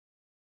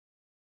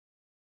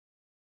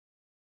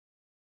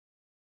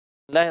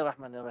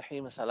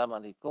Bismillahirrahmanirrahim.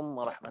 Assalamualaikum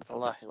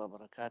warahmatullahi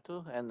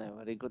wabarakatuh and a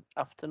very good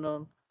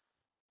afternoon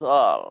to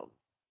all.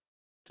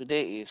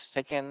 Today is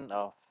 2nd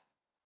of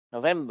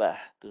November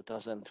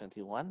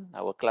 2021.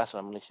 Our class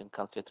on Malaysian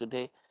culture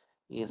today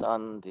is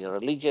on the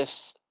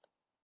religious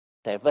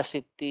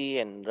diversity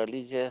and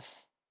religious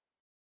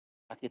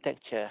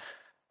architecture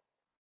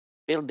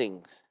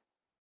buildings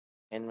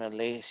in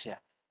Malaysia.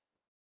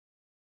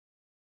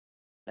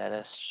 Let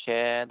us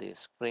share the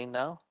screen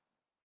now.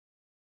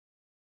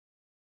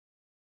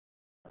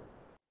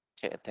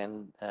 Check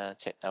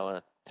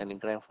our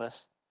Telegram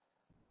first.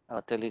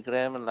 Our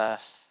Telegram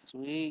last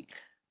week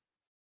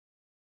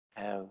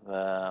have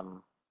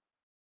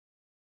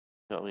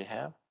what we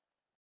have.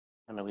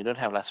 No, we don't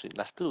have last week.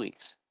 Last 2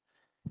 weeks.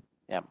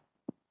 Yeah,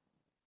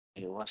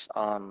 it was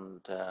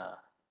on the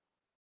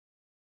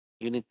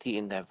unity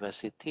in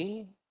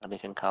diversity,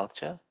 Malaysian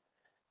culture,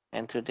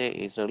 and today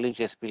is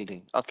religious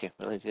building. Okay,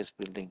 religious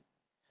building.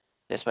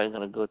 That's what I'm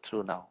gonna go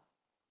through now.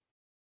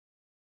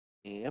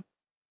 Yep.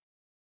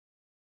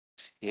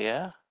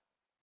 Here.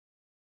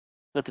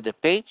 Go to the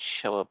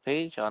page, our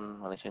page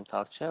on Malaysian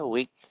culture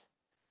week.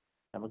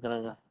 I'm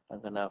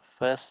gonna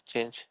first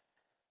change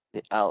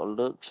the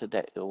outlook so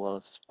that it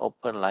will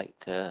open like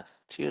a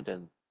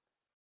student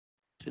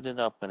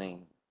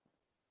opening.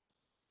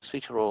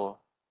 Switch role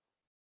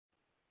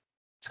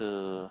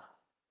to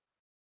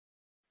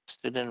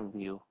student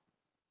view.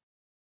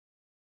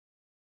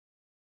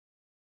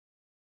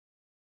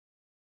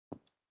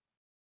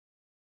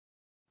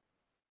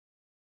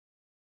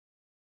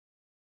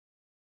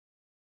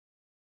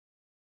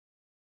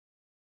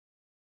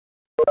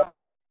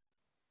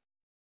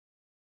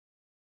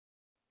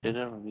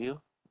 Student view.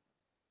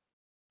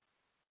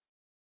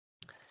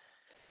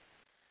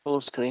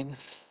 Full screen.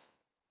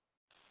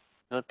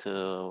 Go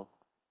to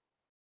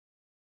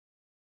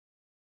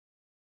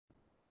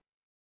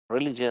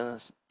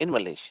religions in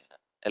Malaysia.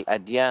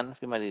 Al-Adyan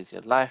fi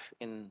Malaysia. Life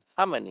in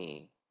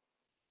harmony.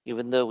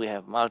 Even though we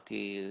have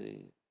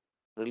multi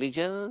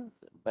religions,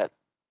 but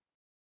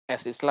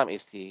as Islam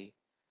is the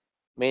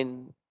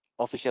main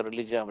official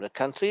religion of the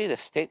country, the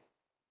state,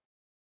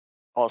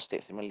 all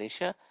states in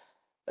Malaysia,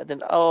 but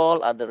then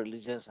all other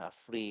religions are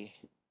free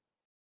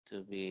to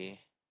be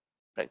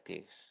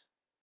practiced.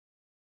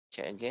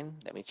 Check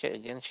again. Let me check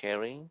again.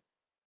 Sharing.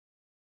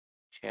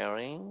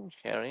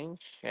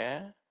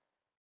 Share.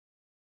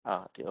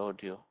 The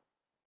audio.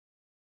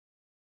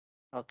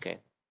 Okay.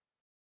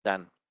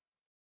 Done.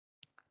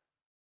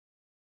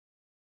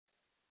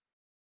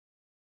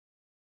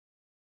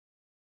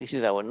 This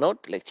is our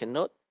note, lecture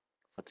note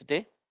for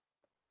today.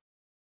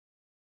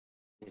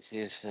 This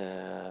is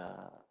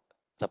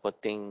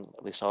supporting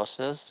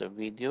resources, the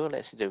video.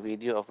 Let's see the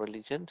video of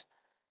religions.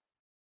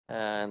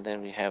 And then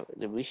we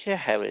should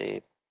have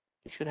a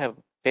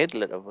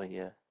Padlet over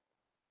here.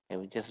 And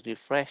we just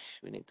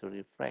refresh. We need to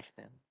refresh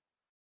then.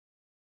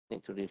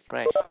 Need to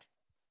refresh.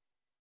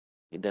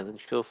 It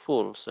doesn't show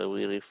full, so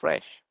we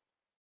refresh.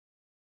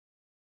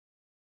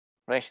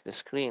 Refresh the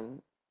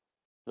screen.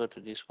 Go to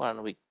this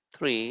one, week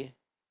 3.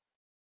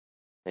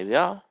 There we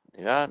are.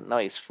 Now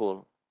it's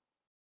full.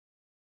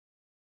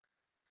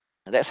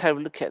 Let's have a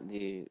look at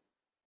the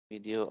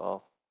video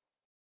of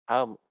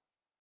how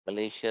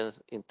Malaysians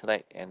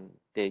interact and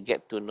they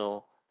get to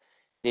know,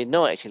 they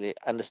know actually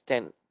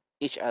understand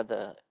each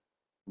other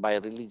by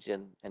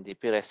religion and they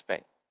pay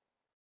respect.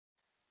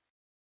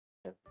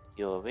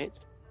 You of it.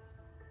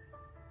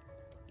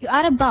 You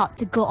are about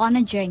to go on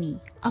a journey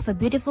of a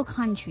beautiful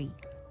country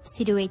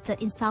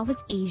situated in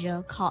Southeast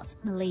Asia called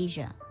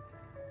Malaysia.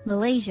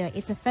 Malaysia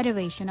is a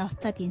federation of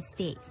 13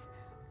 states,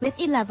 with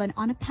 11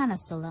 on the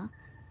peninsula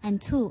and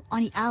 2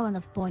 on the island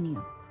of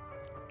Borneo.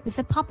 With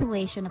a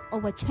population of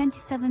over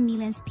 27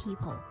 million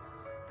people,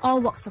 all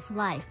walks of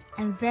life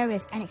and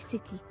various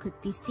ethnicity could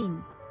be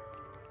seen.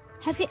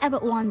 Have you ever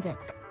wondered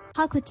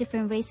how could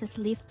different races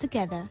live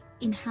together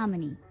in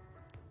harmony?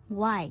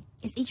 Why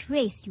is each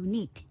race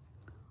unique?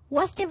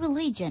 What's their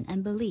religion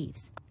and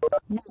beliefs?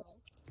 Now,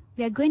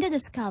 we are going to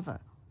discover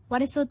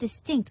what is so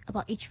distinct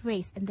about each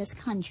race in this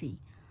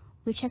country,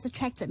 which has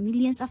attracted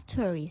millions of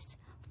tourists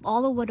from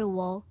all over the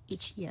world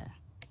each year.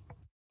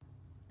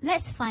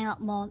 Let's find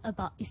out more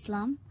about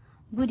Islam,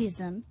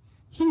 Buddhism,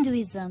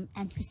 Hinduism,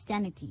 and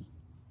Christianity.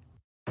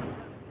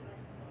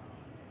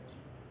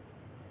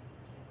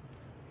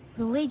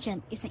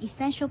 Religion is an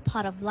essential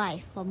part of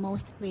life for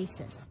most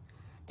races.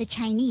 The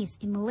Chinese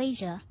in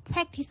Malaysia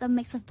practice a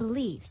mix of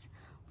beliefs,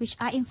 which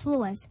are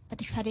influenced by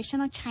the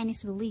traditional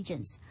Chinese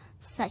religions,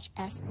 such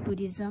as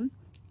Buddhism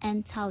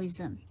and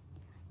Taoism.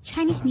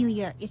 Chinese New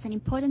Year is an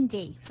important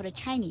day for the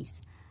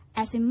Chinese,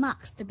 as it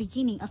marks the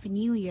beginning of a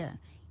new year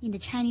in the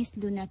Chinese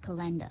lunar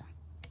calendar.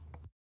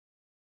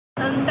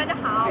 大家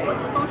好，我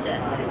是风雪。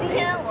今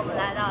天我们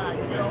来到了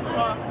吉隆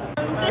坡。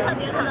最特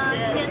别的呢，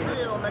今天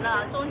是我们的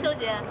中秋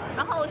节，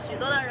然后许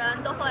多的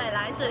人都会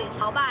来这里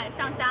朝拜、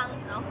上香，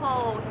然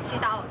后祈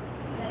祷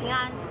平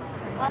安。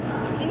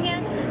今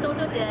天是中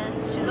秋节，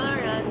许多的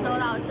人都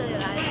到这里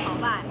来朝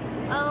拜。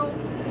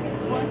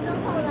我身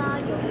后呢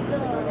有一个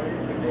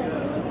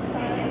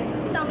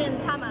上面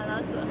插满了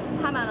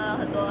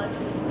多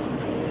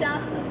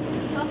箱，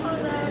然后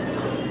呢，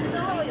之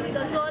后有一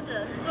个桌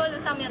子，桌子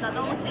上面的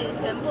东西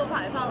全部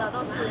摆放的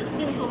都是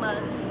信徒们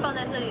放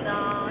在这里的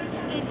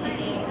祭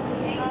品。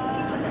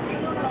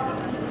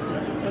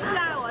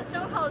在我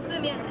身后最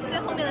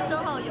后面的身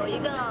后有一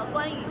个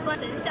观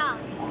神像，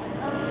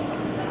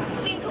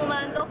信徒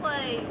们都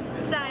会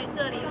在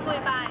这里跪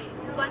拜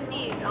关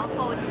帝，然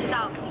后祈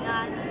祷平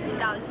安，祈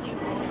祷幸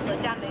福，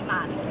阖家美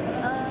满。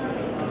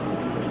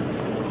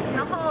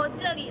然后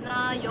这里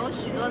呢有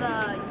许多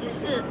的仪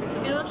式，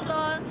比如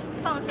说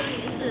放生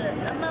仪式，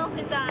人们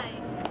会在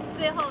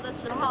最后的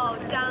时候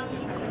将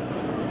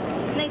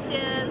那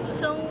些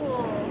生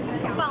物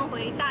放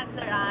回大自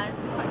然，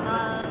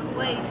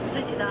为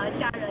自己的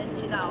家人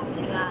祈祷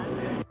平安。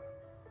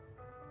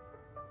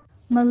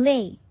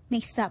Malay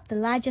makes up the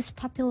largest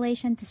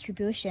population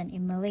distribution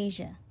in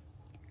Malaysia.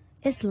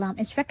 Islam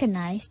is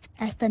recognized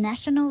as the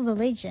national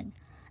religion,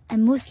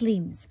 and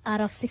Muslims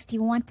out of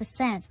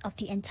 61% of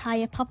the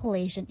entire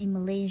population in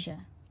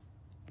Malaysia.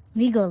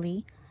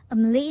 Legally, a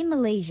Malay in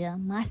Malaysia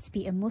must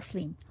be a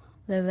Muslim,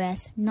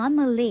 whereas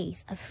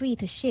non-Malays are free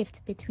to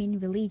shift between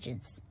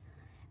religions.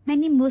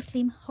 Many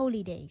Muslim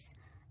holy days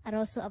are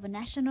also our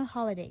national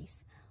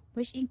holidays,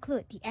 which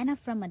include the end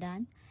of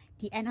Ramadan,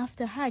 the end of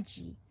the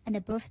Hajj, and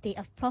the birthday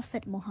of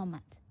Prophet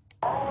Muhammad.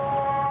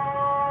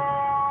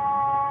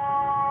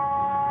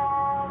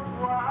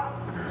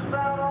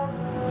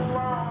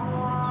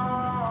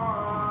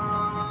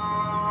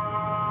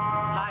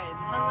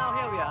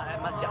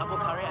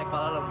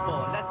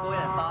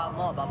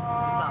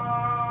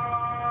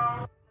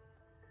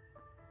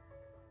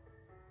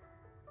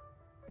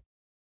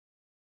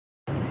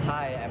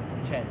 Hi, I'm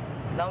Chen.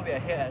 Now we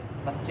are here at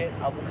Masjid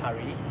Abu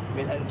Khari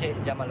with Encik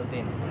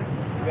Jamaluddin.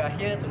 We are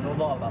here to know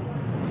more about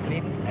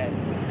Muslims and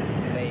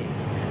Malay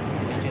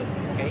religion.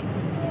 Okay.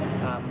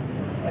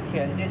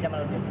 Encik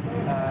Jamaluddin.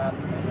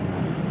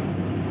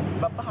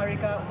 Berapa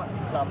harikah umat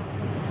Islam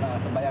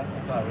sembahyang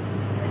satu hari?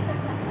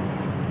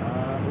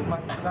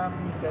 Umat Islam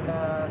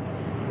kena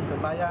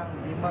sembahyang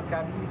 5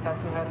 kali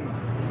satu hari.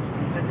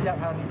 Setiap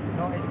hari,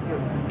 no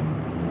excuse.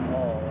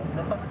 Oh,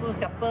 lepas tu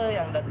siapa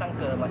yang datang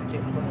ke masjid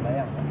untuk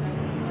sembahyang?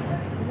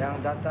 Yang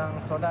datang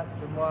solat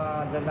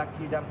semua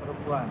lelaki dan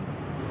perempuan.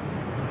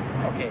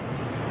 Okey.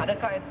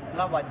 Adakah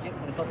adalah wajib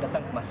untuk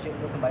datang ke masjid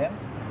untuk sembahyang?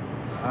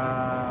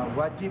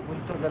 Wajib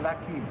untuk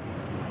lelaki,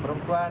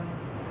 perempuan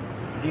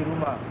di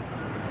rumah.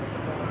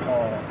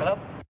 Oh, kalau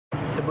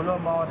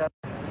Sebelum mau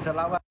datang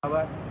selawat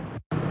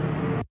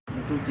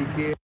itu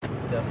zikir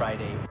the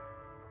Friday.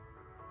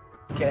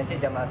 Okay,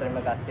 Encik Jamal, terima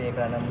kasih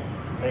kerana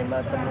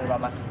terima temu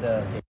ramah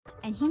kita.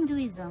 And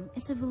Hinduism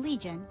is a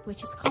religion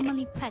which is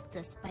commonly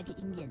practiced by the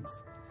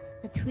Indians.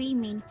 The three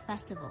main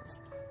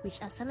festivals which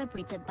are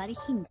celebrated by the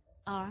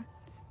Hindus are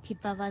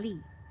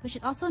Deepavali, which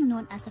is also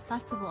known as a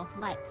festival of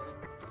lights,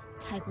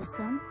 Thai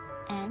Pusam,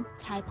 and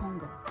Thai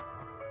Pongal.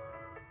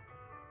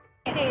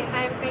 Hey,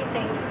 I'm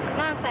facing.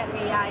 Now that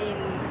we are in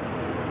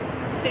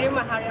Sri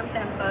Mahariam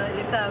Temple,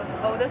 it's the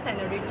oldest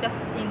and the richest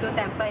Hindu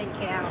temple in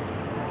KL.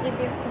 It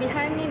is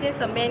behind me. There's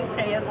a main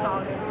prayer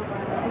hall.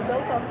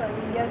 Those of the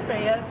Indian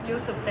prayers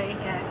used to pray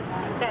here.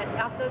 That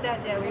after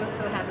that, they used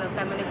to have the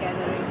family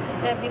gathering.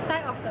 And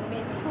beside of the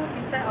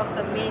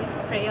main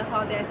prayer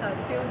hall, there's a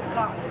few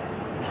gods.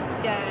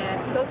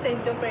 Those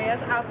Hindu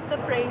prayers,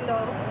 after praying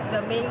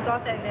the main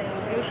gods, and then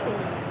usually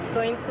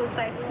going two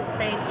sides to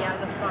pray the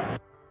other gods.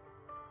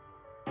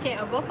 Okay,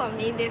 above of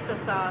me, this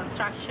is the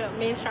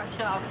main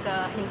structure of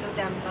the Hindu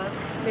temple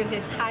with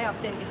its height of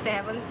 27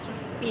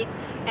 feet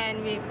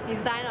and with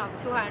design of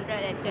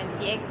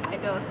 228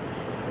 idols.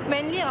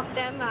 Many of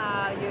them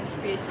are used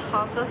with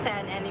horses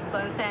and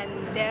elephants, and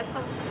there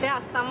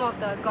are some of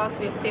the gods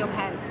with few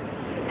hands.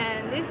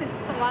 And this is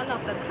one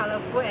of the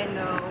colorful and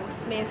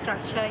main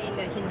structure in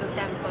the Hindu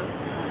temple.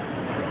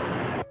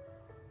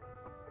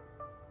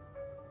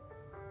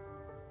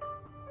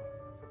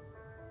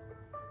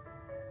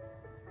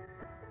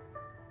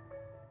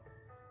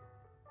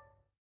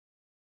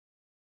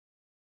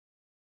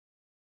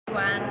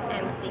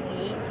 I'm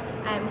Singi.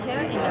 I'm here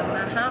in the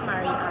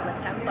Mahamari of the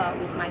temple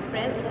with my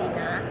friend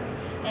Lina,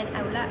 and I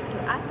would like to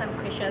ask some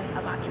questions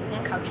about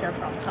Indian culture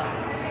from her.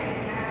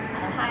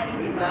 Hi,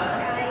 Lina.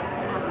 Hi.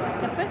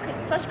 The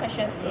first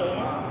question is,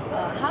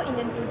 how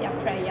Indians do their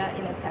prayer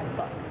in a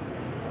temple?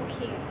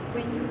 Okay,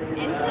 when you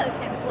enter a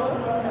temple,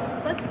 the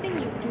first thing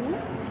you do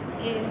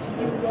is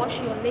you wash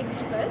your legs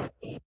first.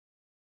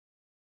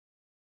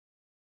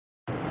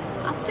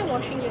 After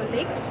washing your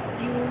legs,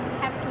 you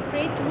have to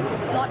pray to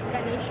Lord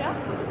Ganesha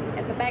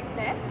at the back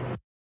there.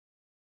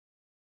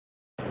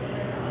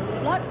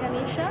 Lord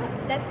Ganesha,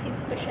 that's his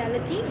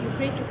speciality. You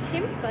pray to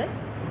him first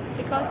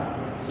because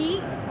he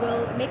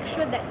will make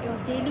sure that your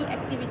daily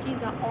activities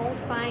are all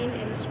fine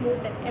and smooth,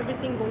 that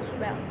everything goes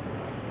well.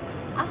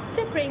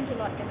 After praying to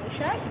Lord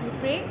Ganesha, you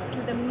pray to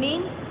the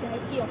main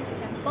deity of the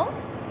temple.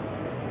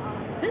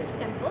 This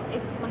temple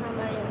is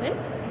Mahamariamman.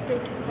 You pray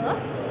to her.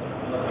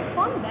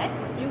 Upon that,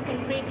 you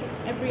can pray to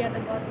every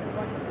other god and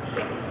goddess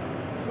here.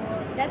 So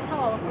that's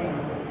how our prayers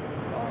go.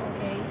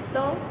 Okay,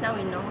 so now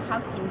we know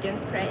how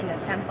Indians pray in the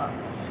temple.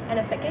 And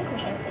the second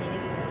question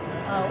is,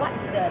 what's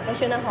the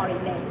national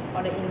holiday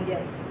for the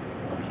Indians?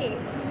 Okay,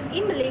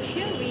 in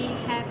Malaysia we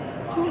have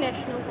two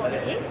national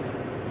holidays.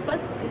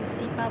 First is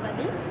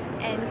Deepavali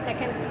and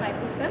second is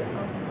Thaipusam.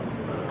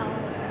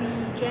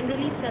 We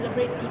generally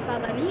celebrate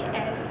Deepavali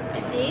as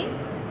a day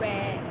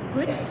where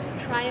good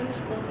triumphs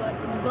over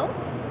evil.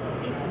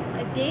 It's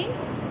a day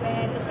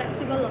where the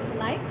festival of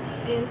light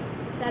is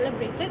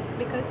celebrated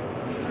because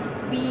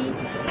we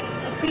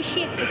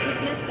appreciate the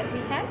goodness that we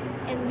have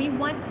and we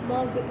want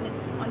more goodness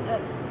on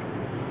earth.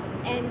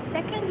 And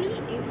secondly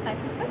is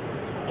Thaipusam.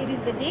 It is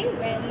the day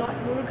where Lord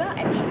Muruga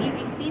actually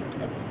received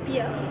a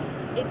spear.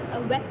 It's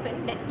a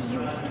weapon that he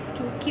used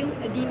to kill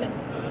a demon.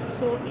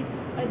 So it's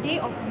a day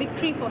of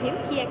victory for him.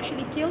 He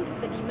actually killed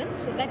the demon.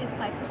 So that is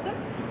Thaipusam,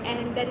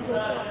 and that is also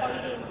a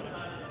holiday in Malaysia.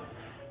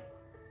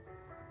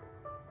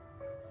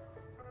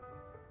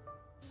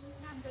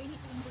 Now I'm going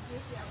to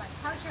introduce you about the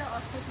culture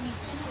of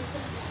Christianity.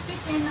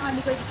 Christians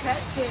only go to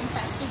church during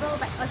festival,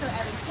 but also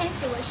every tends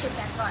to worship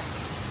their God.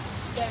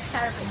 They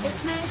celebrate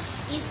Christmas,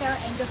 Easter,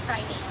 and Good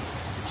Friday.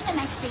 In the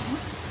next stream,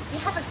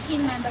 we have a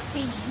team member,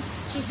 Queenie.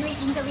 She's doing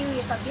interview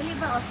with a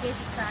believer of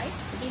Jesus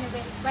Christ in a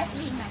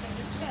Wesleyan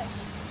Methodist Church.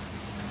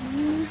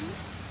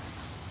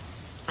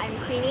 I'm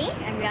Queenie,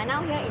 and we are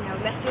now here in a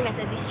Wesleyan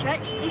Methodist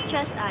Church. This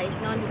church is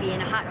known to be in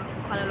the heart of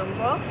Kuala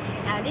Lumpur.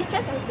 This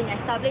church has been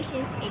established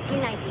since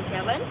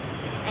 1897,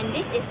 and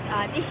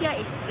this year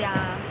is their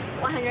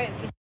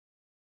 150th.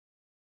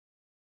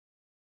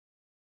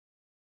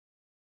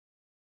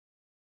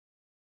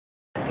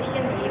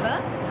 Christian believer.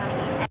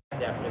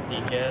 They are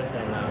prestigious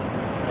and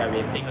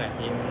we think like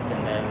him,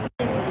 and then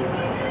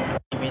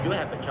we do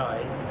have a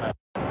choice.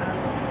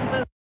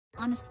 But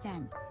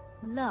Understand,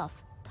 love,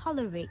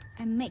 tolerate,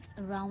 and mix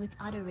around with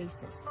other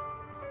races.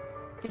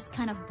 This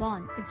kind of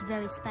bond is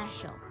very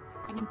special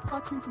and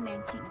important to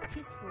maintain a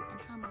peaceful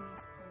and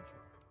harmonious country.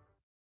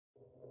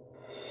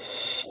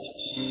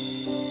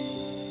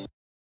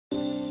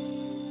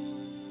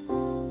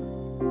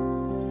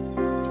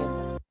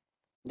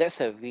 That's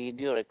a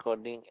video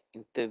recording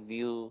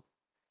interview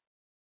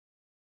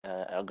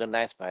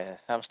organized by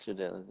some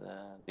students.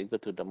 They go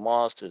to the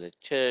mosque, to the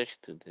church,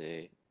 to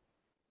the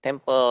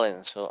temple,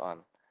 and so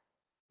on.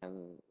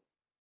 And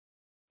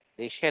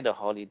they share the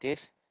holidays,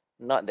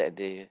 not that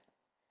they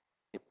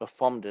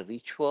perform the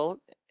ritual,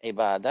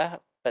 ibadah,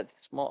 but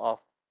it's more of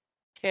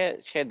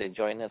share the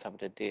joyness of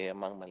the day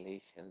among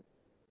Malaysians.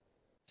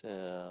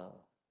 So,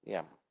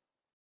 yeah,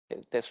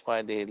 that's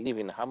why they live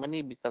in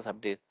harmony, because of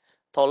the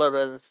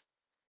tolerance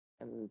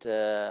and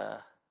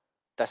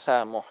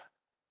tasamuh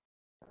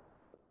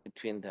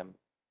between them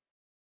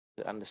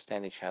to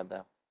understand each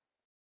other.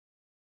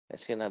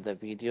 Let's see another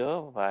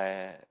video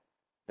by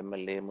the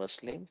Malay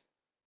Muslims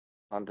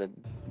on the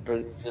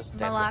religious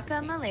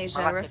Malacca, diversity.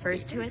 Malaysia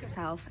refers to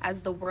itself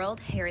as the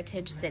World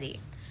Heritage City.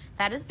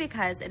 That is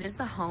because it is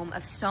the home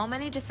of so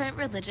many different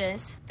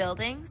religious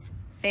buildings,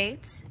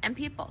 faiths, and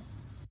people.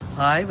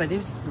 Hi, my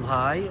name is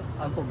Suhai.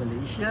 I'm from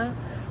Malaysia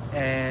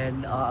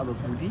and I'm a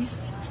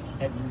Buddhist,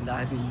 and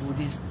I've been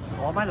Buddhist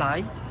all my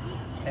life.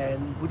 And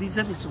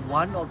Buddhism is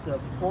one of the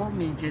four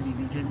major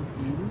religions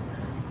in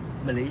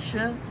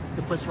Malaysia.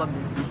 The first one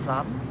being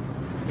Islam,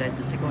 then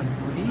the second one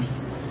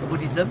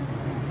Buddhism,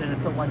 then the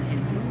third one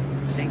Hindu,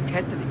 and then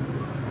Catholic.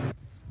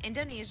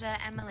 Indonesia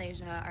and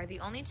Malaysia are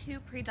the only two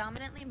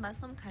predominantly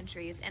Muslim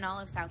countries in all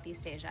of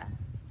Southeast Asia.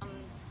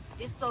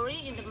 This story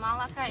in the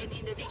Malacca and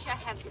Indonesia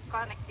have to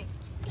connecting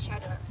each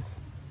other.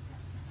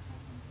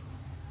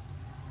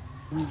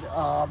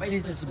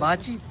 This is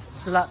Masjid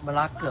Selat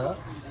Malacca,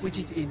 which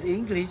is in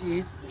English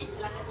is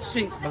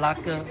Street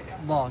Malacca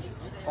Mosque,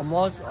 or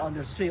Mosque on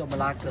the Street of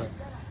Malacca.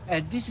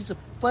 And this is the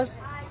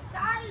first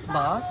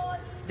mosque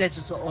that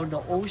is on the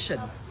ocean.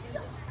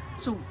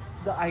 So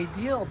the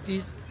idea of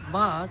this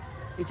mosque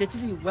is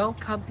actually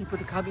welcome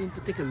people to come in to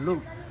take a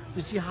look,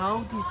 to see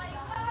how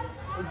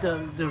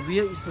the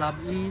real Islam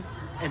is,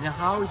 and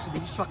how it's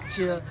being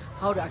structured,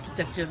 how the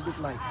architecture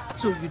look like.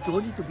 So you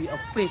don't need to be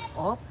afraid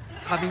of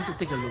coming to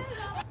take a look.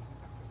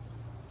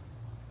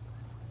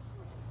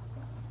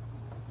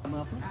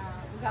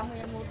 Agama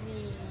yang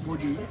murni,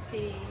 Murni?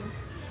 bersih,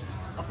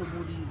 Apa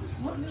murni?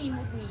 murni.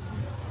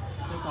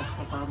 Saya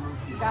tak faham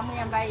murni. Agama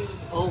yang baik.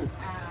 Oh,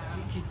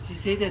 she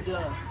said that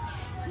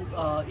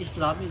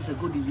Islam is a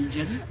good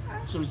religion,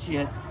 so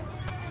she had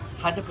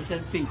 100%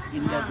 faith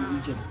in that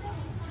religion.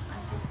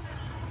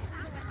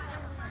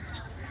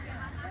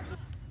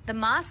 The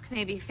mosque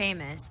may be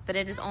famous, but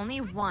it is only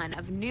one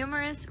of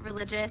numerous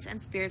religious and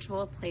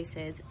spiritual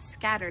places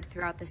scattered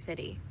throughout the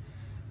city.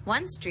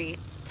 One street,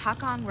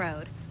 Takong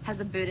Road, has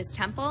a Buddhist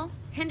temple,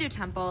 Hindu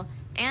temple,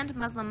 and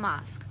Muslim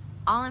mosque,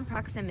 all in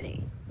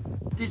proximity.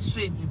 This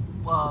street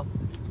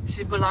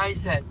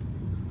symbolizes that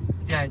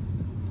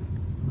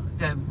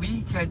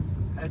we can,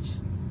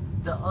 as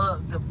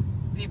the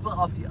people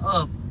of the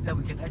earth, that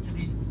we can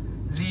actually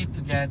live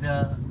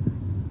together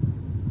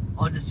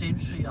on the same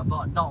street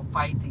about not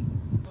fighting.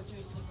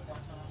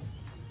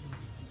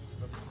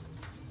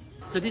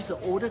 So this is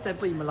the oldest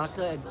temple in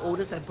Malacca and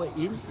oldest temple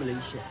in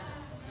Malaysia.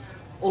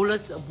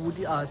 oldest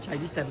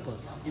Chinese temple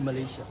in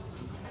Malaysia.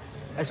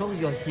 As long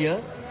as you're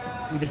here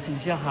with a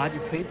sincere heart, you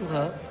pray to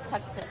her,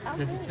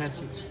 then you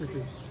touch it,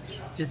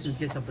 just to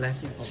get a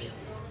blessing from it.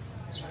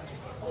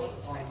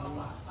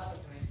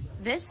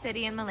 This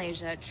city in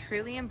Malaysia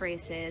truly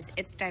embraces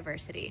its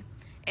diversity.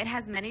 It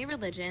has many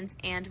religions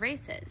and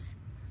races.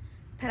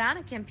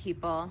 Peranakan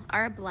people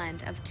are a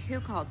blend of two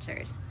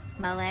cultures,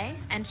 Malay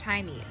and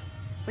Chinese,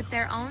 with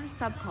their own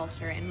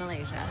subculture in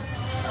Malaysia.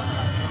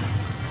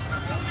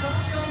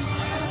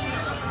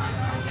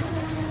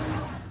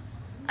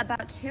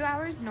 About 2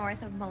 hours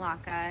north of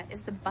Malacca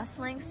is the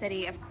bustling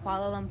city of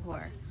Kuala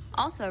Lumpur,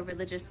 also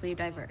religiously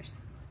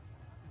diverse.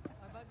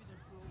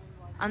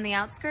 On the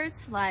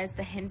outskirts lies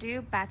the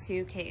Hindu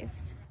Batu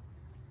Caves.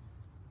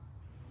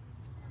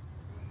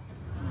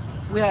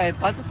 We are at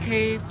Batu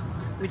Cave,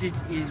 which is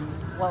in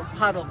one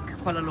part of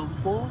Kuala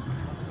Lumpur.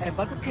 And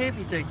Batu Cave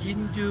is a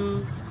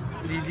Hindu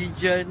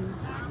religion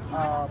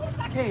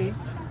cave.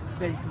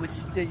 That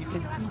you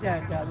can see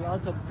that there are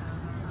lots of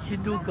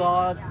Hindu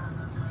gods,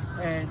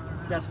 and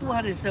there are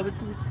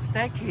 272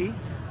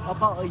 staircases.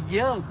 About a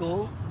year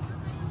ago,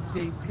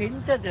 they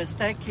painted the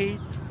staircase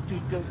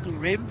to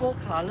rainbow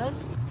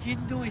colors.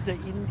 Hindu is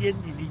an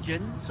Indian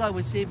religion, so I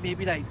would say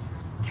maybe like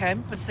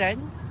 10%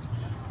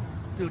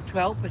 to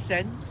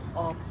 12%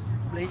 of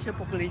Malaysian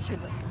population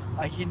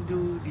are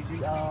Hindu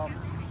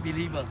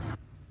believers.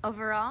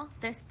 Overall,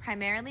 this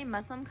primarily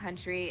Muslim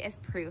country is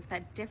proof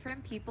that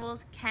different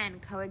peoples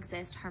can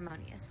coexist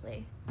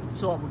harmoniously.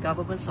 So our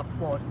government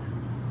support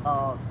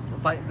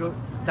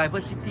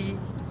diversity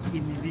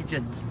in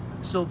religion.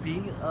 So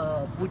being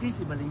a Buddhist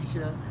in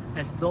Malaysia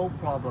has no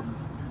problem.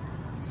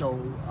 So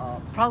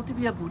proud to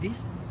be a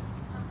Buddhist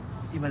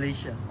in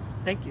Malaysia.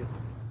 Thank you.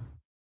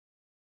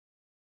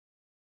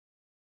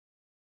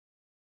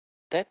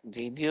 That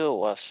video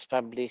was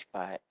published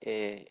by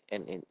a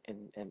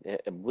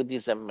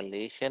Buddhism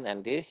Malaysian,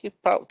 and he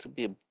proud to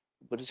be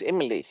Buddhist in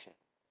Malaysia.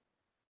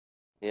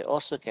 They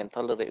also can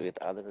tolerate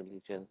with other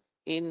religions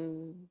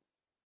in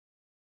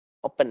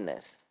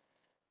openness.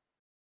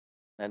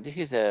 Now, this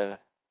is a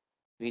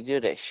video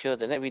that shows,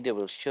 the next video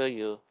will show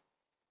you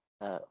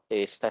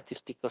a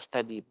statistical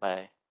study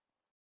by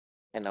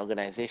an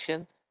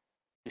organization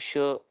to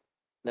show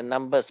the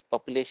numbers,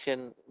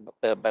 population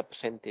by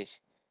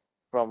percentage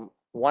from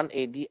 1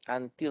 AD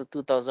until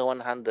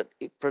 2100.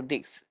 It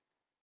predicts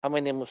how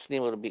many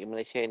Muslims will be in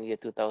Malaysia in year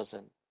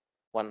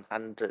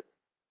 2100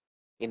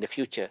 in the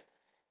future,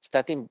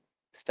 starting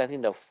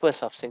the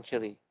first of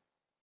century,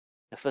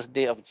 the first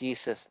day of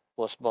Jesus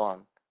was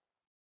born.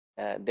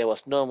 There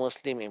was no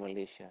Muslim in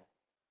Malaysia.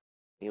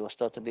 It was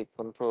totally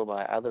controlled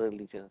by other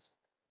religions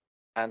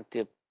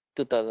until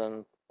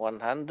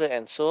 2100,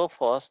 and so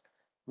forth.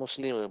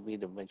 Muslim will be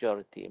the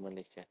majority in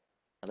Malaysia.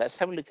 Now let's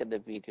have a look at the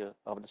video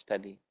of the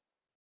study.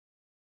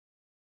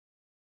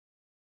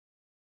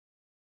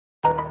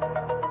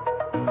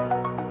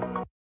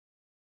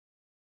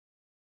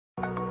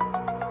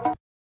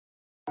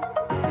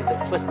 This is the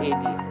first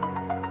AD,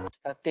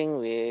 starting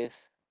with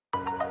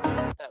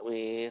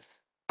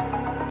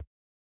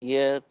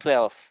year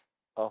 12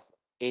 of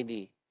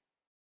AD.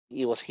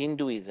 It was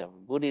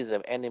Hinduism,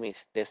 Buddhism, enemies.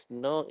 There's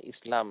no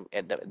Islam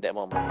at that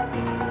moment.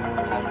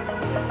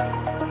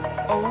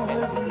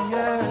 Over the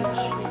edge,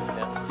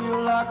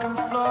 feel like I'm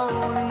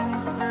floating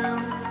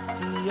through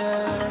the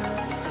air.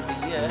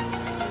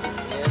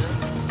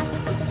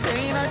 The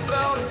pain I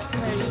felt is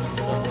paid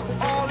for.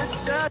 All is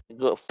said.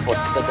 Go for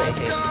the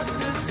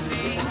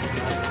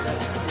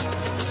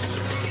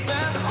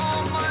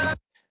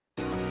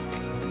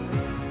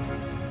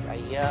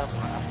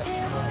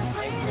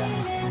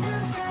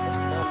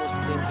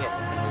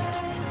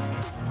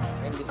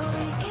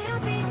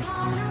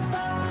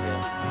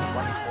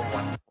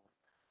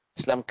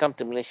Islam come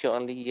to Malaysia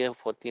only year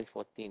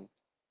 1414.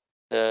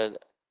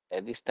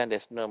 At this time,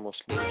 there's no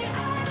Muslim.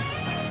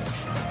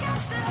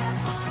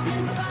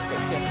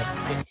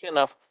 Section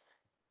of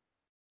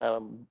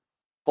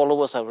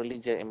followers of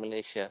religion in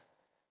Malaysia.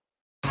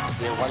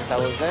 Year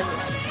 1000,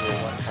 year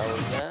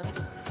 1000.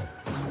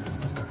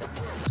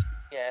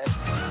 Yes.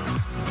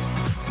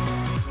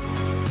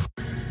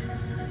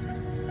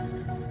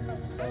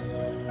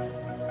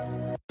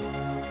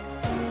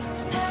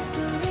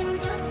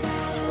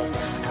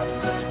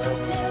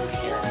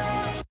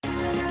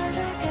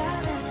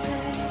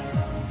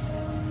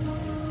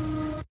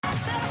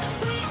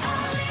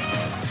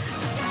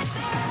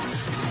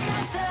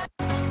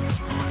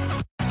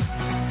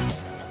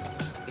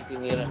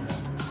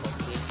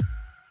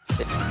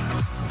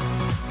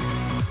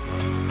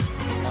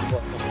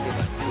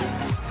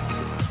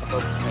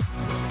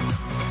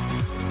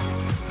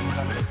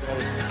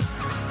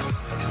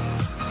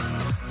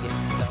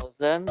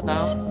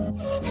 Now,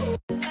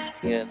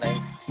 here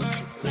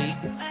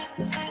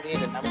 1963,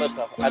 the numbers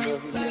of other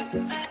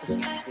religions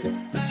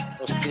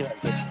still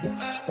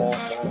more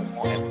and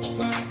more.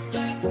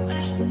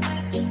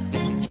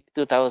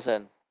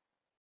 2000,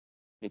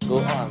 we go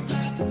on.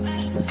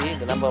 See,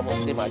 the number of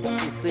Muslims are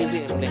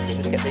increasing in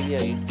Malaysia. Look at the year,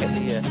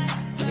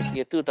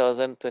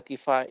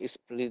 2025, it's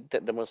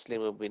predicted the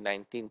Muslim will be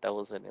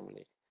 19,000 in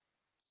Malaysia.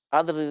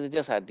 Other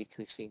religions are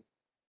decreasing.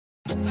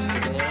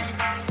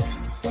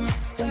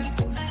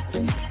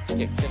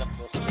 Projection of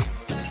Muslims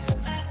in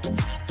Malaysia,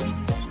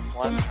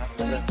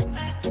 100.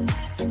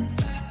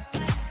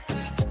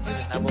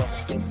 The number of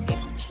Muslims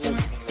increased in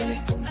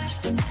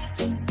Malaysia.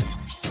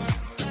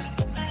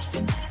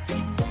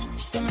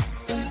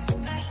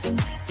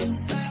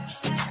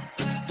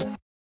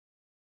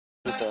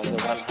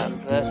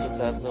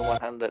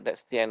 2100,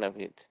 that's the end of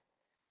it.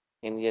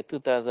 In year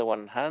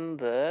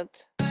 2100,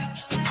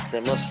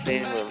 the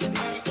Muslim will be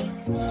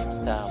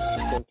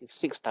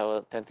 26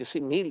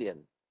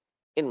 million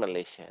in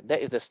Malaysia.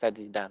 That is the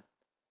study done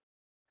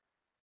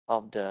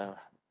of the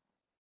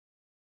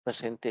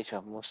percentage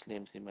of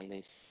Muslims in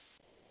Malaysia.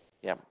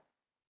 Yeah.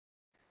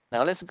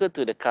 Now let's go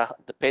to the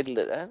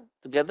Padlet.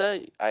 Together,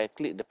 I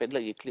click the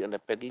Padlet. You click on the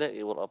Padlet.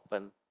 It will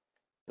open.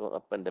 It will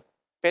open the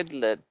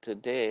Padlet.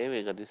 Today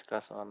we're gonna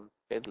discuss on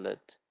Padlet.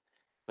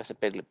 What's a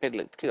Padlet?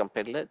 Padlet. Click on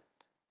Padlet.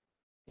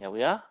 Here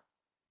we are.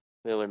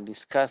 We will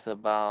discuss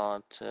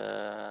about.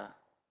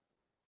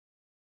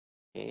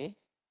 Okay.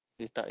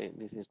 This is not it.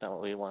 This is not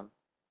what we want.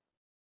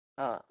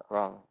 Ah,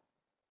 wrong.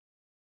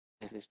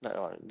 This is not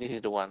one. This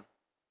is the one.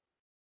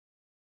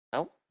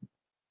 No.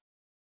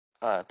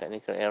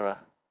 Technical error.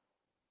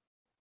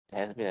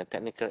 There has been a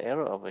technical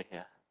error over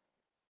here.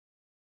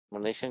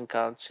 Malaysian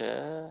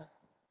culture.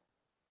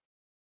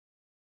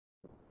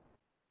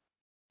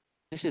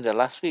 This is the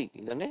last week,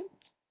 isn't it?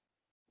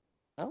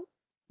 No.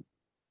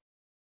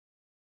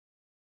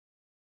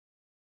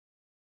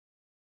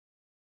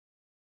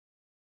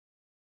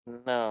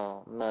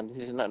 No,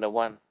 this is not the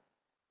one.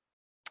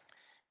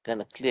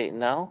 Gonna clear it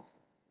now.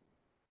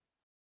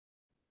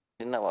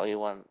 This is not what we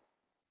want.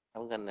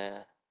 I'm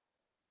gonna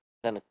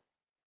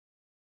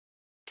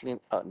clean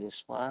out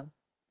this one.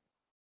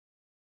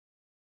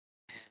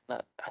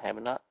 Not, I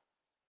have not.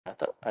 I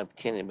thought I've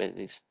cleaned it, but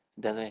it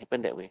doesn't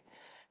happen that way.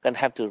 Gonna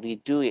have to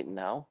redo it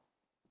now.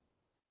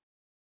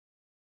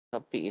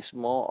 Topic is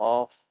more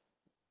of.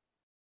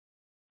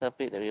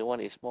 Topic that we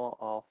want is more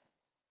of.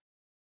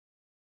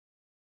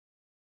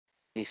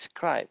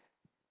 Describe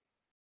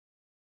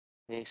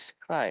the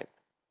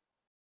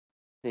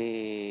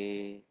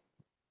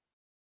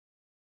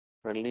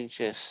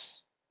religious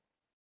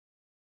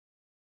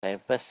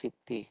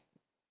diversity,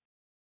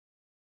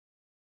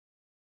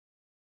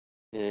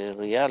 the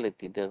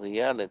reality of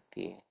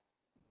religious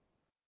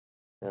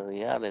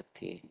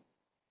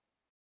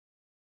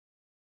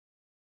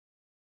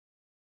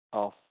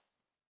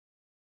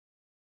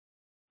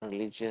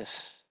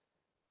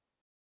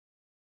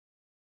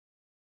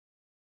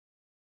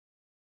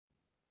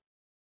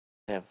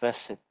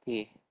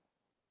diversity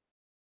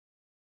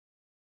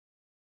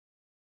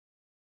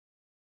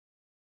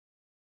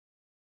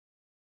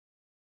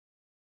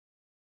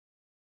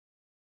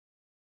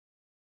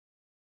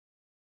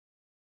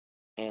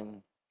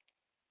in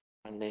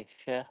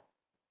Malaysia.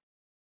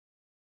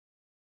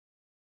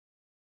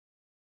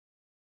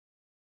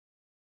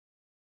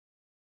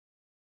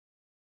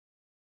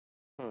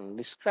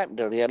 Describe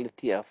the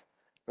reality of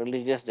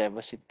religious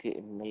diversity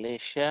in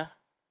Malaysia,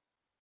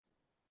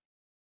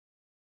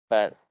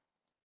 but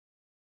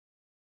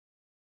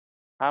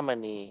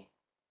harmony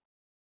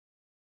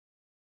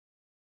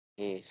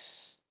is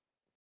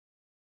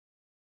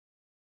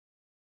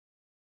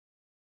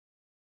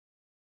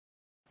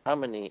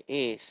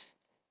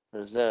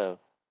preserved,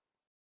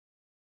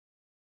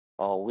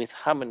 or with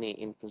harmony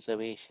in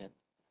preservation,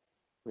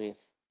 with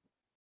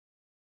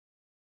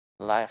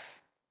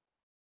life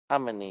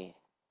harmony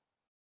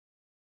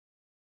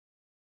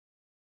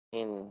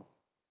in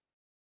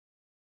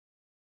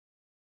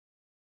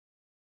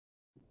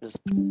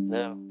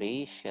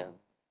preservation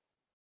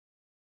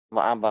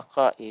مع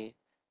بقاء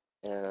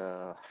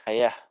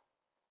الحياة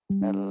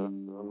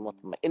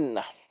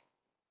المطمئنة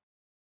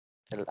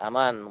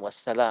الأمان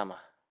والسلامة.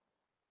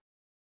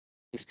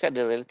 Describe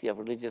the reality of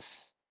religious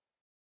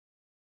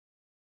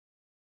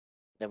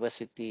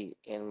diversity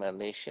in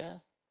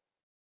Malaysia,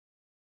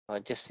 or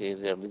just say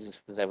the religious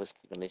diversity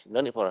in Malaysia.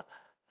 No need for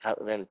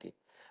reality.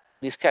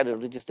 Describe the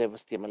religious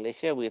diversity in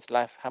Malaysia with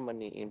life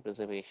harmony in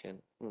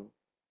preservation.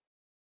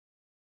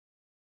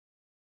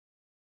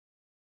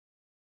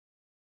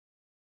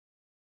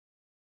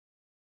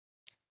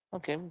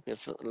 Okay,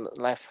 it's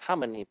life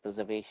harmony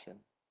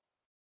preservation.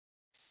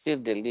 Still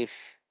they live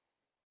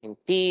in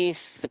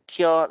peace,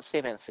 secured,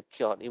 safe and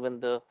secured, even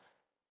though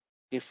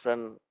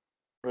different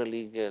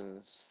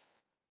religions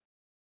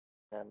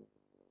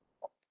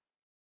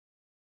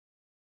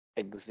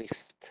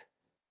exist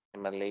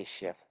in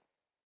Malaysia.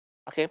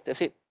 Okay,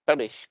 that's it.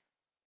 Publish.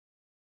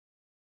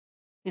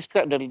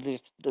 Describe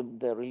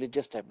the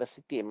religious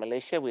diversity in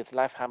Malaysia with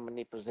life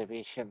harmony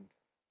preservation.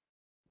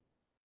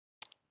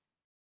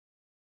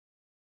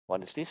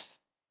 What is this?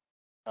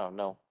 Oh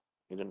no,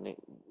 you don't need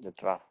the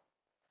draft.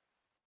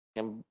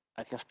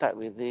 I can start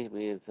with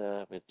with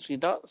 3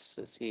 dots.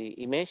 Let's see,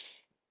 image.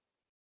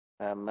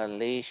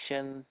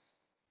 Malaysian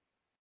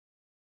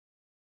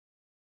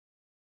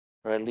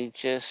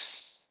religious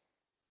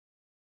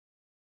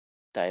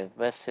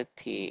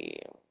diversity.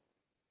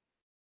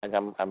 And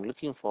I'm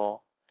looking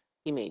for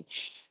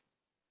image.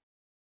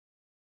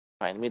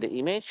 Find me the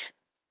image.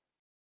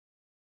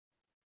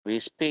 We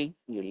speak,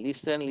 you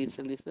listen,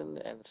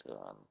 and so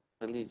on.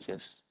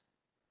 Religious.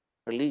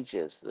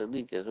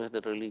 Where's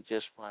the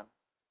religious one?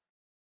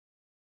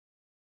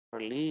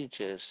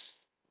 Religious.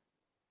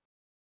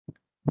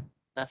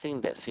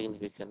 Nothing that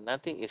significant.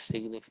 Nothing is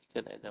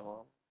significant at the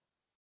moment.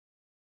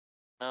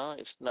 No,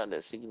 it's not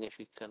that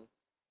significant.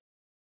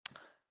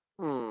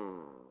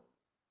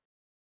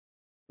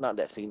 Not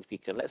that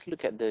significant. Let's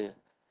look at the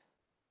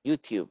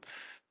YouTube.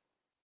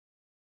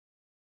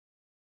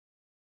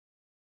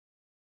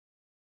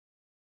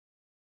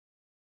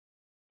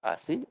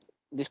 See,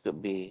 this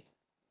could be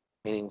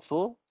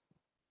meaningful.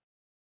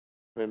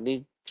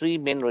 Three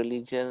main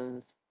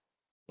religions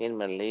in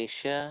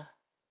Malaysia.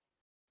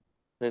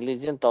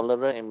 Religion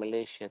tolerant in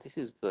Malaysia. This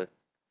is good.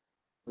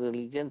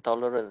 Religion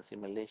tolerance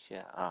in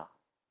Malaysia.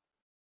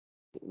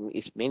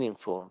 It's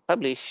meaningful.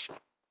 Publish.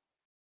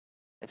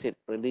 That's it.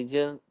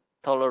 Religion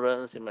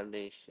tolerance in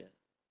Malaysia.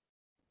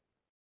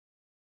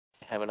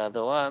 I have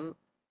another one.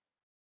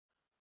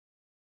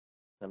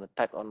 I'm gonna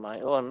type on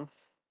my own.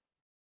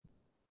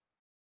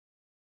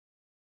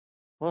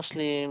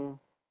 Muslim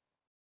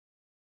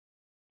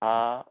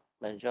are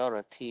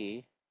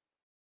majority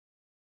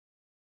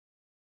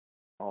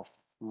of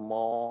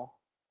more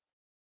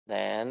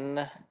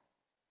than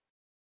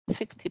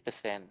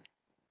 60%.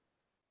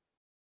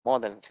 More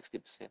than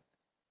 60%.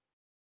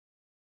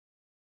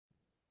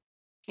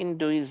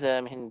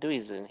 Hinduism,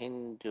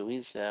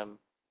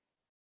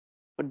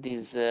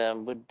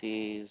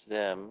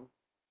 Buddhism,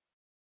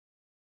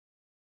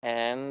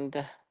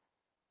 and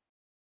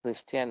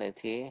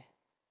Christianity,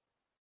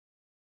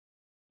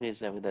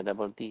 with a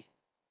double D.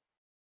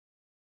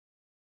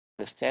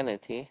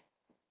 Christianity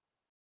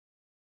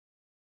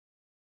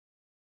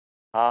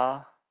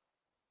are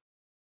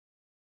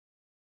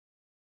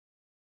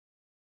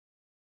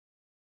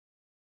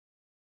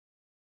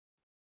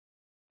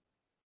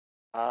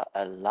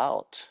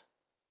allowed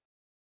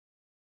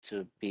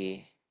to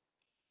be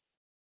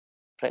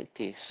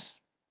practiced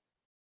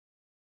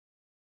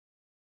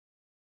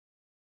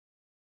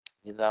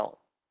without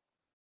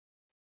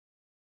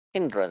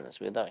hindrance.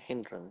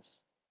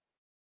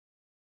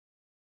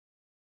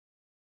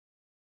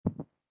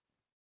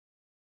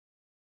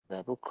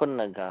 The Rukun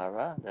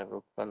Negara,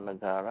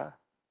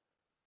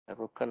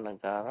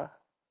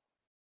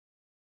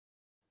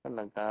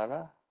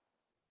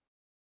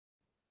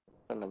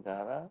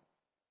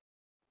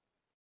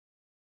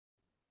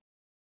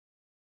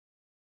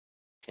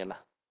 okay lah,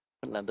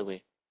 another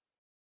way.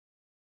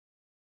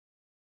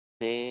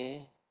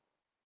 The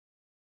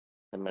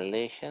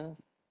Malaysians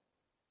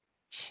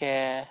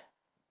share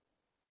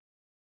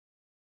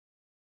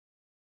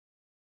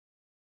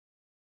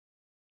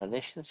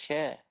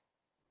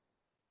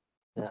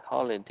the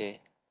holiday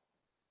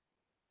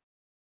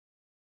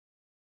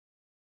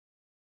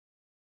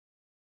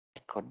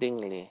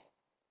accordingly.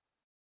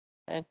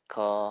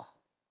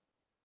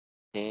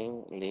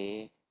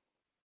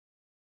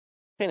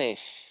 Finish.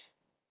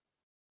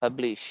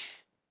 Publish.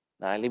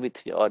 Now I leave it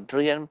to you.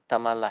 Adrian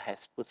Tamala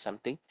has put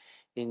something.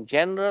 In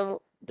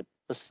general, the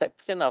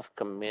perception of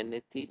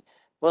community,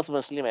 both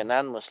Muslim and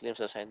non-Muslim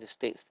society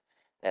states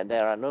that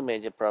there are no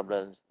major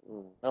problems.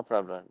 No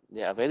problem.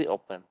 They are very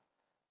open.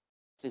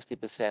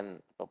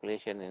 60%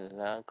 population is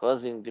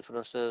causing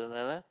differences,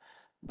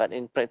 but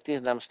in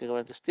practice, non-Muslim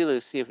communities still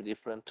receive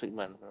different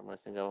treatment from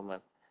Malaysian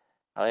government.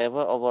 However,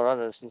 overall,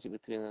 the relationship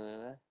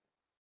between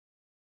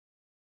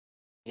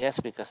yes,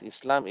 because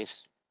Islam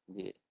is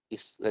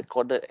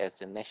recorded as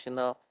the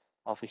national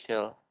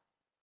official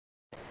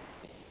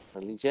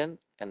religion,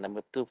 and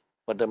number two,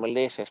 for the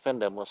Malays, especially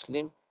the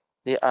Muslim,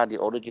 they are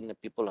the original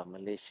people of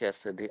Malaysia,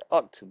 so they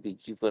ought to be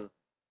given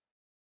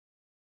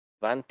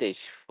advantage,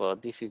 for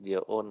this is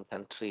their own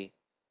country.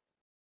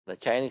 The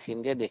Chinese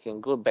India, they can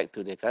go back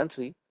to their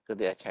country because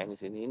they are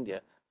Chinese in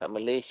India. But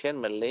Malay,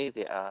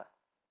 they are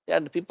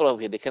the people of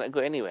here. They cannot go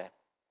anywhere.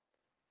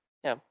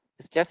 Yeah,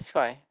 it's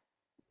justified.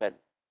 But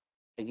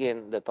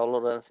again, the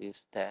tolerance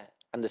is there.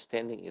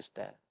 Understanding is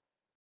there.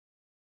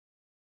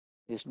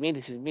 This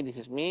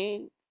is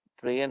me.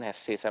 Trayan has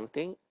said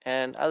something,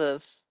 and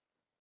others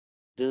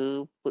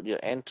do put your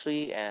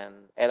entry and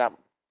add up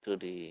to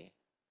the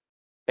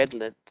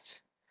Padlet,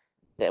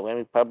 that when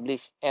we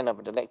publish end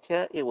of the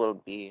lecture, it will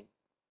be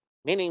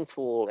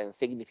meaningful and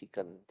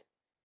significant,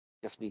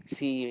 because we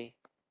see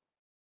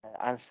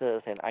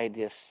answers and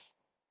ideas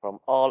from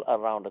all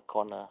around the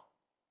corner,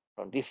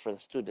 from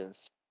different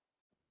students.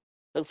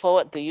 Look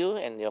forward to you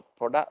and your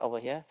product over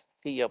here.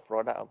 See your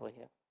product over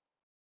here.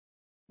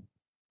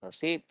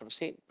 Proceed.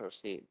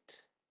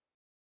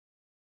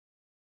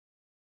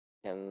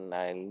 And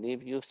I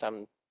leave you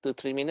some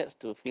 2-3 minutes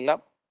to fill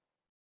up,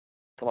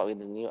 come up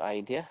with a new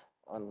idea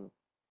on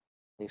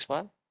this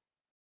one.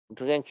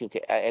 Then you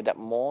can add up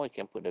more. You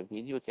can put a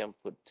video, you can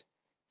put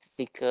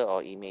sticker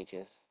or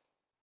images.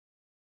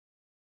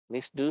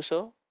 Please do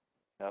so.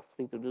 You are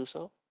free to do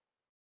so.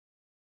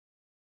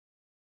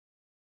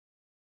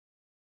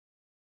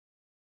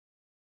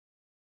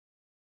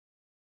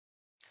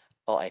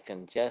 or I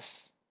can just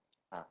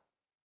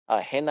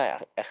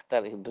Hena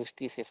Akhtar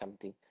Industry say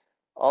something.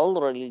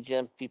 All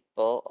religious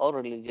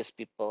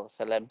people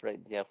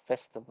celebrate their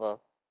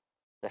festival,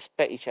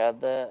 respect each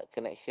other,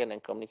 connection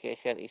and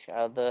communication each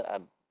other,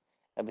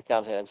 and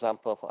becomes an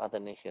example for other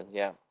nations.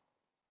 Yeah,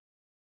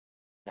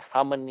 the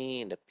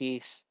harmony and the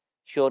peace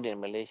shown in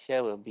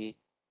Malaysia will be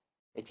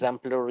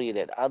exemplary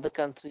that other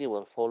countries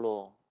will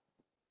follow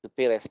to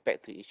pay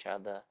respect to each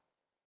other.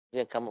 We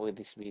can come up with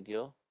this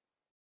video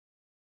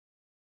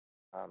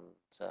on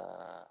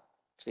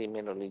three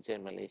main religion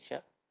in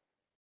Malaysia.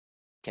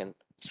 Can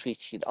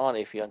switch it on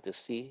if you want to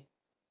see.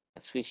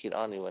 Switch it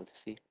on if you want to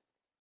see.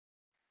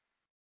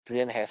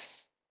 Brian has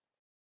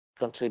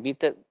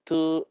contributed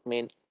two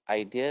main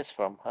ideas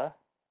from her,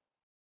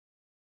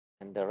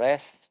 and the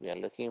rest we are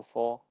looking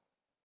for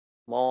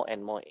more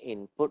and more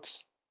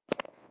inputs.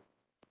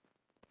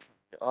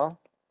 All.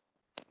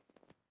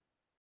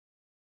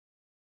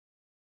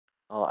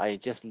 Or I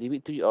just leave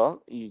it to you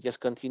all. You just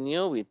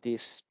continue with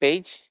this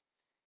page.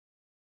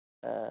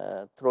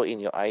 Throw in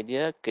your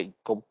idea,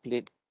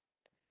 complete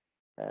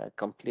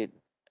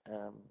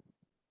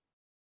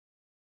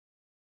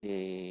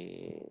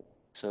the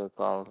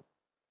so-called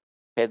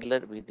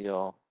Padlet with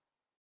your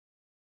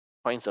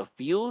points of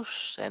views,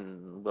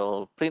 and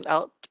we'll print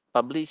out,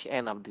 publish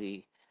end of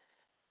the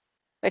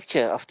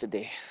lecture of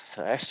today.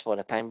 So as for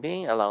the time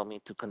being, allow me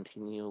to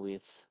continue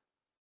with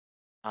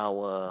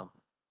our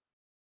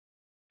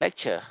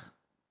lecture.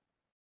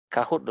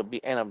 Kahoot will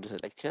be end of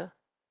this lecture.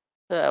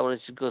 So I will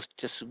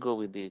just go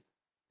with the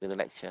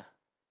lecture.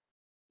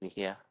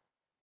 Here,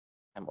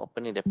 I'm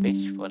opening the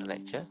page for the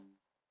lecture.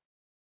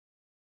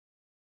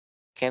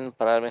 Ken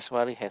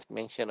Parameswari has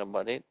mentioned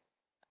about it.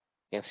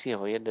 You can see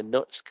over here the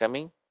notes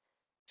coming,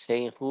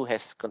 saying who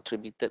has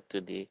contributed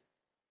to the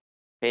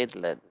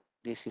Padlet.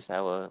 This is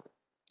our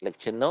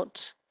lecture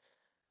notes.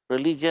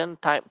 Religion,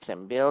 types,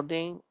 and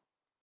building.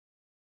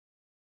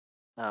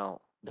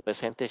 Now, the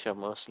percentage of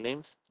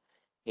Muslims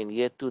in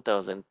year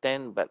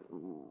 2010, but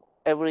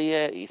every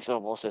year it's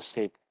almost the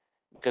same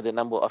because the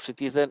number of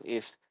citizens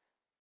is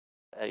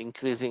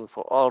increasing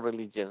for all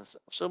religions.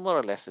 So more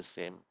or less the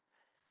same.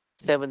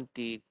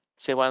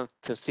 71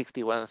 to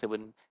 61,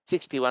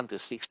 61 to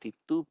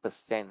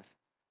 62%,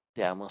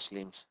 they are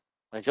Muslims.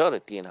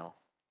 Majority now.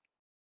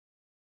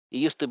 It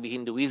used to be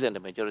Hinduism, the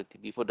majority,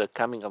 before the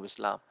coming of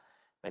Islam.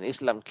 When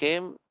Islam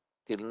came,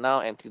 till now,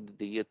 until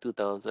the year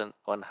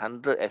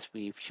 2100, as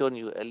we've shown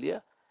you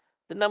earlier,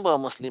 the number of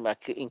Muslims are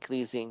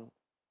increasing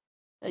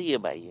year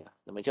by year,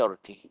 the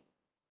majority.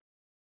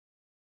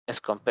 As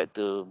compared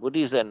to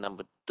Buddhism,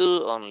 number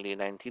 2, only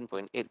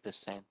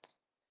 19.8%.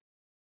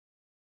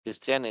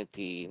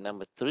 Christianity,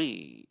 number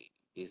 3,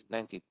 is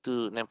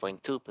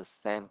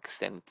 9.2%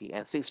 Christianity,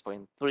 and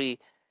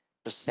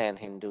 6.3%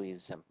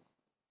 Hinduism.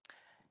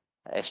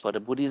 As for the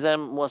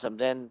Buddhism, most of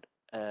them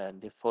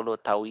they follow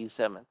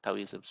Taoism,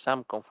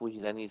 some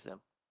Confucianism.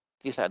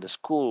 These are the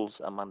schools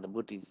among the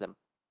Buddhism.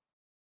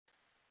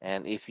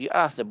 And if you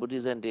ask the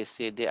Buddhism, they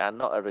say they are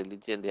not a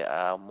religion; they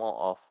are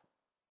more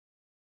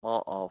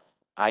of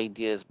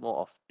ideas, more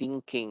of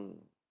thinking.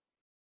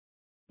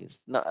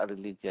 It's not a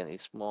religion;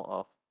 it's more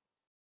of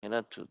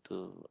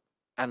to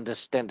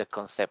understand the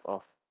concept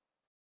of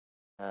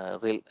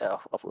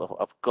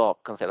God,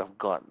 concept of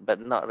God, but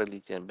not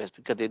religion. But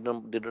because they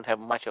don't have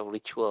much of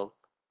ritual.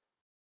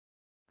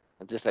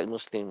 Just like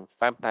Muslim,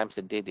 5 times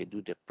a day they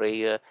do the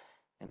prayer,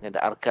 and then the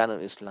Arkan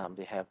of Islam,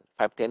 they have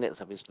 5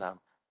 tenets of Islam,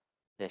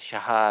 the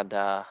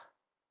Shahada,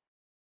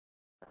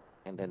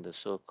 and then the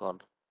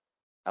so-called,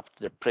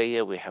 after the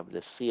prayer we have the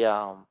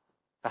Siyam,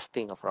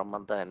 fasting of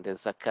Ramadan, and the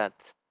Zakat,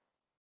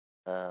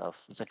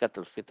 Zakat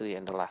al-Fitri,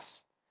 and the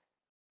last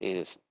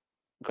is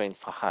going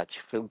for Hajj,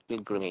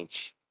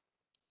 pilgrimage.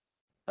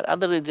 But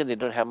other religions, they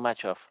don't have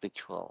much of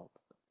ritual.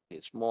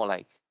 It's more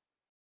like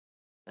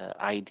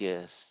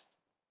ideas,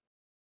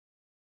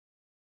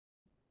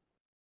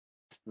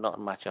 not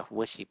much of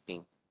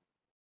worshipping.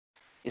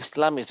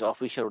 Islam is the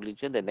official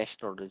religion, the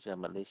national religion of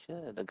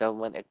Malaysia. The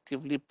government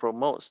actively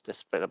promotes the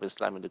spread of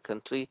Islam in the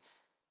country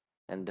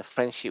and the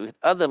friendship with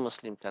other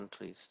Muslim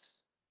countries.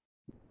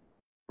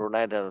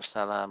 Brunei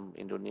Darussalam,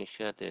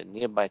 Indonesia, the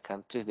nearby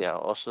countries, they are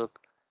also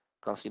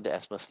considered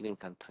as Muslim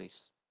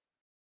countries.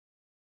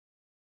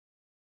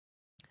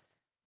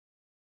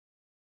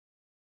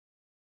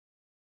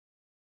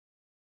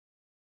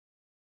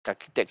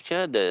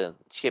 Architecture, the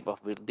shape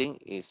of building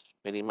is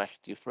very much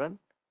different.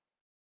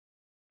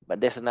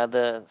 But there's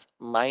another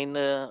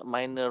minor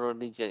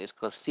religion. It's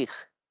called Sikh.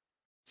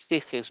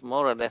 Sikh is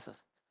more or less the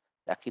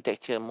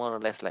architecture, more or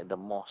less like the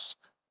mosque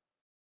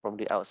from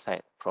the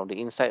outside. From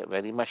the inside,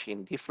 very much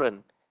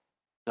indifferent.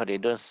 So they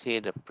don't say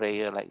the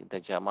prayer like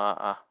the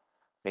Jama'ah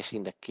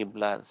facing the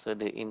Qibla. So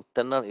the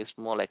internal is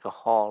more like a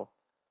hall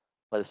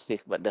for the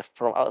Sikh, but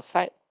from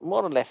outside,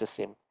 more or less the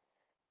same.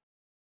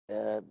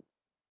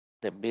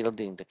 The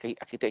building, the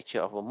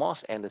architecture of a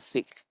mosque and the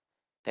Sikh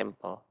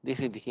temple. This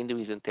is the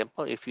Hinduism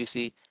temple. If you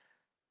see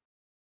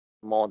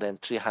more than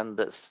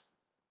 300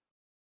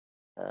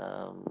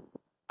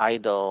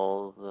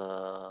 idols,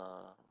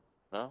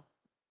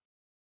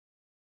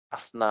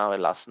 Asnam,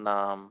 El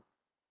Asnam,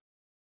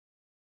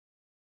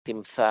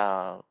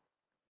 Timsal,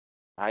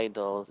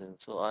 idols, and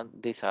so on.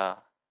 These are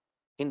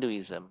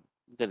Hinduism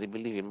because they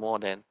believe in more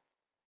than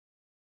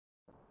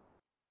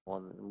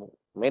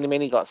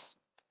many gods.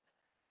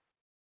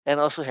 And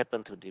also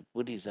happened to the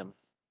Buddhism.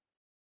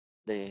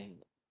 The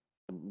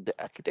the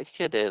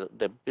architecture,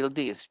 the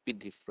building is a bit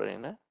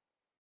different.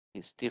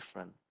 It's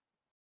different.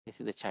 This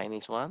is the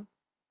Chinese one.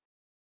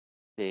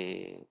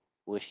 They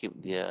worship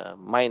their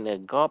minor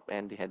god,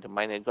 and they had the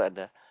minor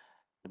god,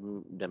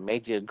 the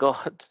major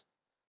god.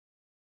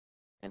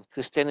 And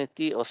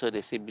Christianity also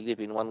they say believe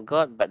in one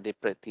God, but they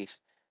practice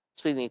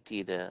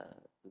Trinity. The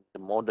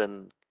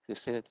modern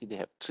Christianity they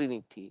have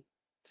Trinity,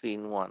 3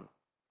 in 1,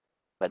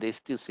 but they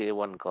still say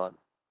one God.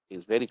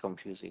 It's very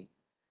confusing.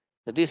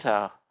 So these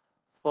are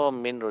 4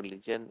 main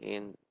religion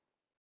in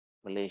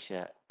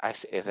Malaysia.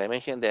 As I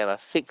mentioned, there are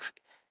 6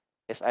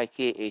 as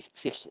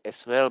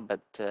well, but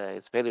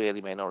it's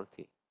very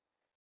minority.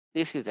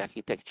 This is the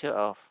architecture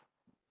of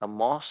a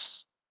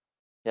mosque.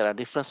 There are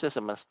differences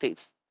among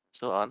states,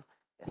 so on,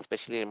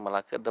 especially in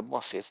Malacca. The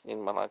mosque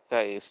in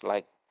Malacca is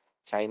like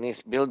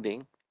Chinese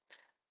building,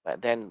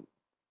 but then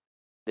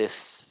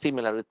this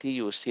similarity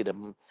you see the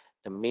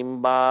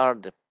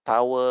mimbar, the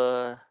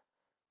tower,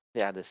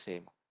 they are the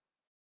same.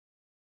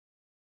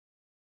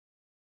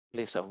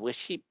 Place of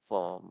worship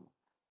for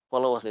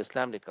followers of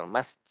Islam, they call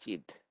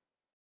masjid.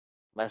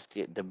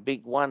 Masjid. The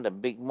big one, the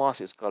big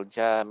mosque is called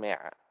Jami'.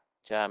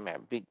 Jami',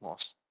 big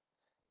mosque.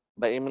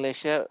 But in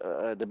Malaysia,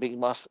 the big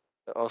mosque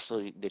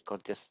also they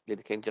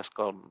can just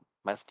call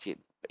masjid.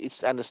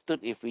 It's understood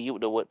if we use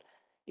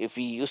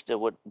the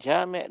word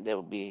Jami', there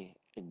will be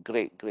a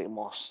great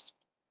mosque.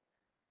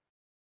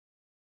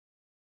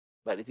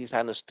 But it is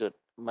understood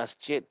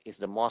masjid is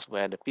the mosque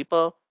where the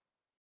people,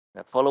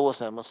 the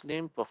followers of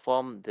Muslim,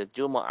 perform the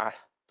Jumu'ah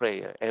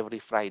prayer every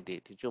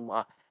Friday. The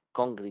Jumu'ah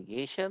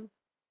congregation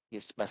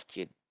is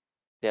masjid.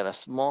 There are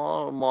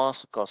small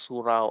mosques called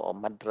surau or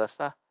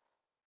madrasah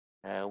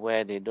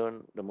where the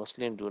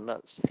Muslim do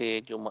not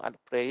say Jumaat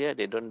prayer.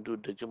 They don't do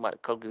the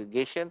Jumaat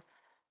congregation.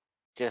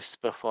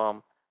 Just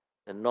perform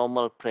the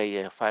normal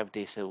prayer 5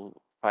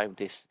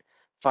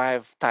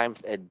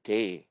 times a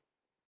day.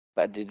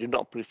 But they do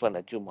not prefer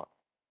the Jumaat.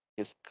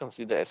 It's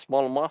considered as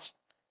small mosque.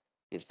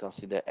 It's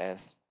considered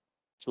as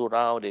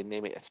surau. They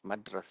name it as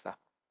madrasah.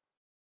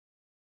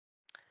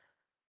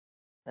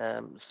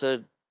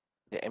 So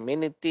the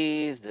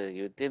amenities, the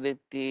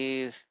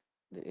utilities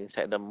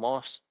inside the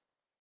mosque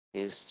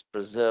is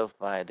preserved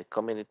by the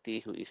community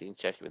who is in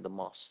charge with the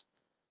mosque.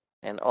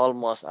 And all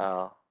mosques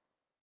are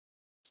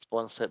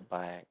sponsored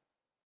by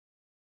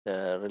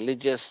the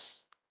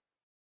religious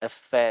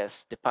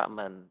affairs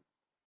department,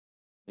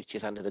 which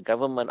is under the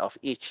government of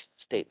each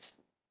state.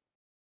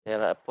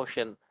 There are a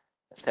portion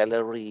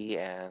salary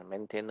and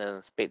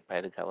maintenance paid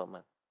by the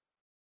government.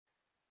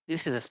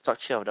 This is the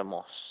structure of the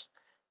mosque.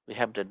 We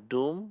have the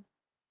dome,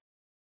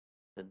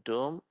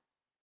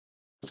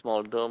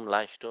 small dome,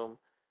 large dome,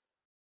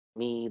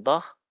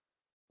 midah,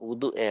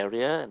 wudu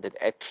area, the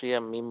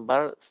atrium,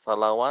 mimbar,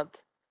 salawat,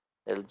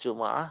 al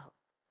jum'ah,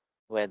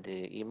 where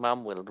the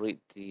imam will read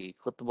the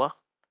khutbah,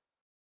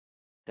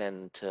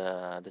 then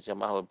the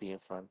jama'ah will be in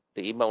front,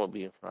 the imam will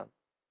be in front.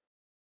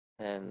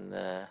 And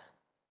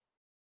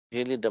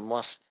really the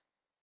mosque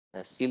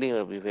ceiling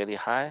will be very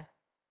high,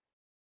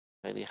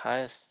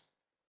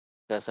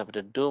 because of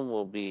the dome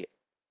will be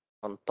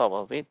on top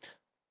of it.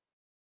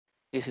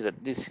 This is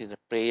the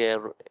prayer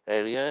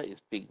area, is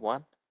big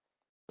one,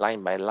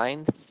 line by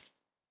line.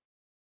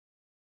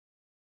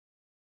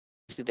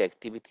 This is the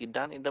activity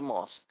done in the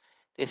mosque.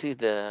 This is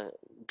the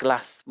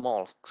glass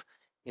mosque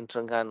in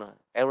Terengganu.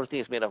 Everything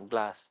is made of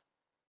glass.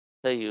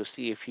 So you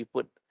see, if you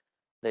put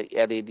the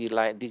LED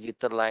light,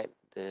 digital light,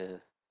 the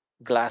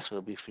glass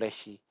will be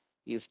flashy.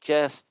 It's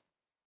just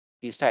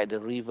beside the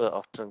river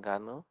of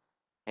Terengganu,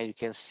 and you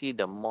can see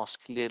the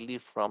mosque clearly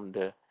from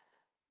the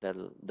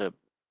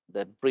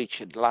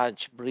bridge,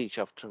 large bridge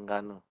of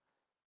Terengganu,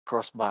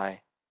 crossed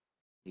by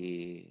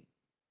the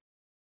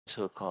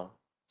so-called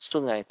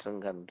Sungai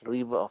Terengganu,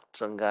 river of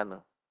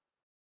Terengganu.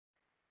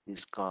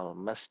 It's called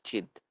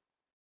Masjid,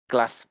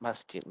 glass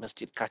masjid,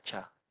 Masjid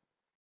Kaca.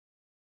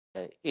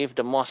 If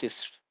the mosque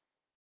is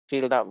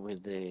filled up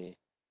with the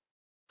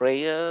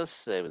prayers,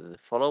 with the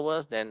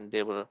followers, then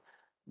the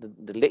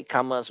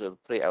latecomers will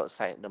pray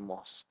outside the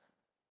mosque.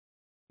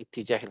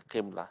 Ittijahil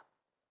Qibla.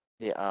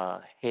 They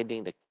are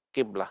heading the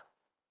Qibla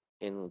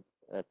in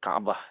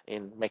Kaabah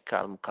in Mecca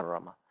al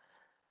Mukarramah.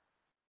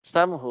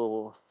 Some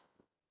who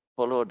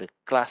follow the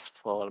class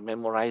for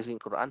memorizing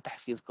Quran,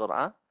 Tahfiz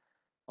Quran,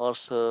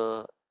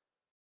 also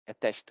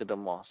attached to the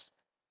mosque.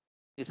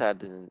 These are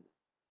the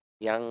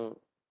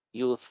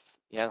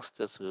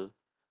youngsters who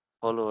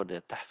follow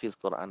the Tahfiz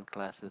Quran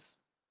classes.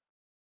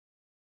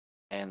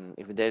 And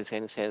if there is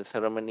any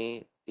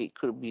ceremony, it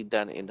could be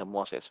done in the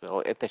mosque as well,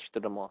 or attached to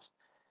the mosque.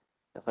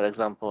 For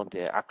example,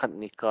 the akad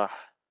nikah,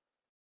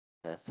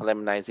 the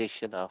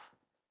solemnization of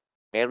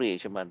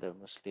marriage among the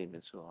Muslim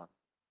and so on.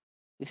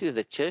 This is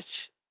the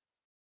church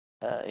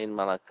in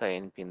Malacca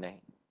in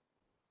Penang.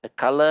 The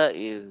color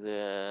is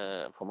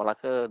for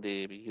Malacca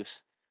they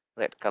use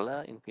red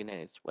color. In Penang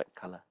it's white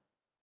color.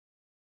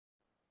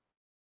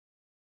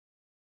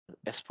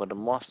 As for the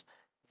mosque,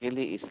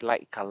 really it's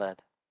light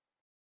colored.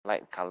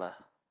 Light color.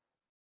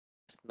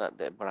 It's not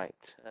that bright.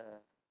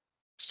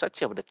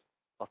 Structure of the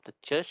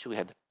church, we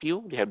have the pew,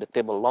 we have the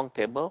table, long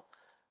table,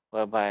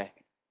 whereby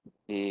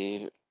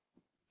the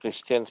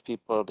Christians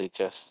people they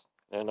just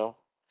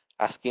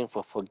asking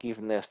for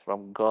forgiveness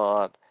from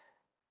God.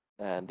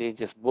 They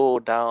just bow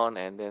down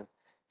and then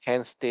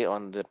hands stay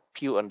on the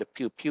pew. On the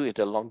pew, pew is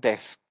a long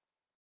desk,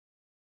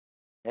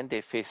 and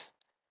they face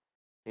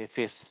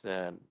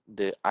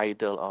the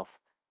idol of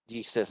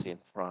Jesus in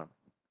front.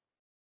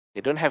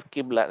 They don't have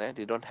qiblat.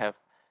 They don't have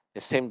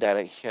the same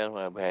direction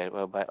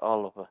whereby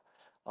all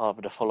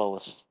of the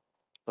followers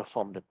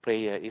perform the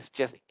prayer. It's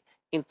just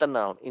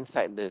internal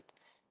inside the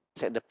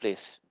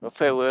place.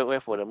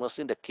 Where for the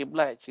Muslim, the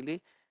qibla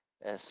actually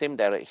same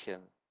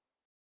direction.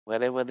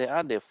 Wherever they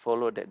are, they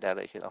follow that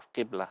direction of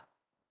qibla,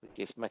 which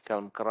is Makkah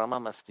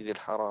al-Mukarramah, Masjidil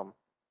Haram.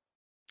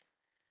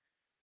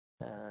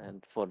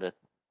 And for the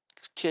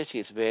church,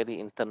 it's very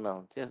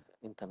internal, just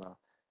internal.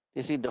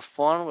 You see the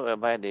form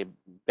whereby they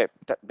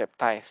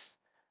baptize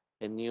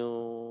the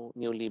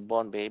newly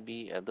born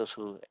baby, those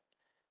who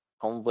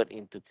convert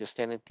into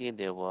Christianity,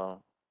 they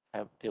will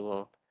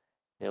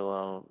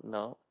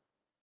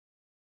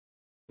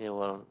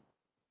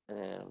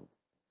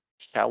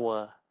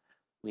shower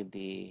with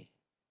the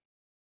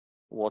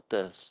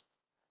waters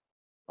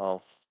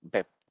of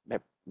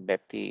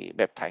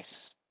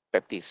baptize.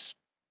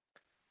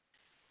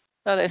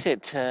 Now that's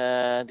it.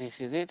 This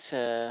is it.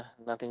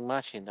 Nothing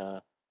much.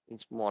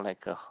 It's more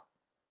like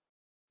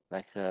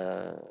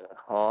a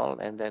hall,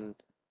 and then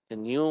the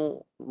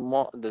new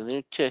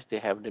church they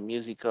have the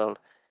musical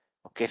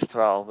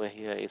orchestra over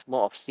here. It's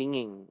more of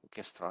singing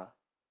orchestra.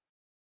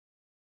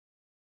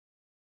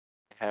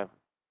 They have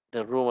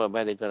the room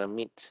where they're gonna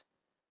meet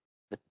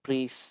the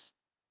priest,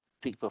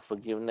 seek for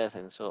forgiveness,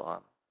 and so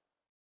on.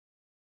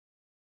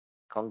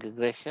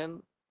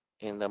 Congregation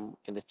in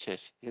the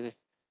church. This is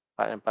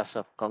part and parcel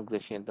of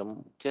congregation in the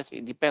church.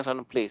 It depends on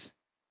the place.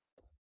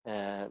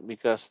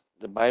 Because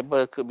the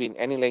Bible could be in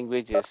any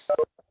languages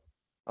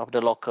of the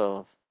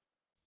locals,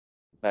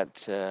 but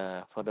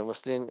for the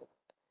Muslim,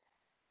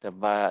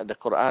 the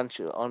Quran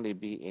should only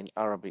be in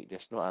Arabic.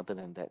 There's no other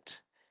than that,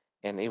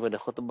 and even the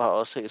khutbah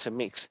also is a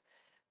mix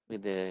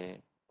with the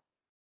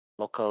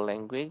local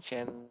language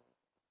and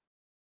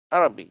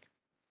Arabic.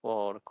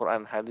 For the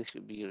Quran, hadith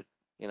should be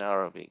in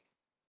Arabic.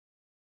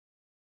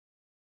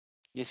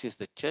 This is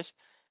the church.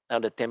 Now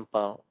the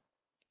temple,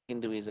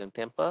 Hinduism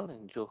temple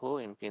in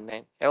Johor, in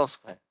Penang,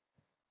 elsewhere.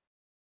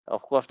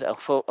 Of course,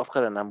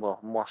 the number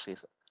of mosques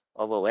is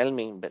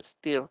overwhelming, but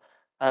still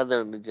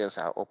other religions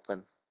are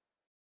open.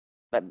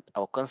 But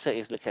our concern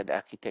is look at the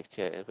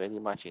architecture, very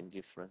much in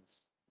difference.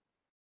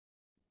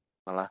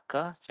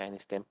 Malacca,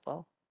 Chinese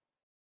temple,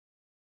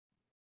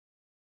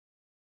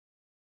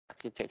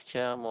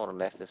 architecture more or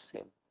less the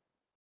same.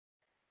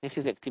 This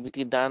is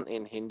activity done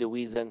in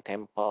Hinduism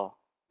temple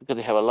because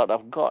they have a lot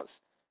of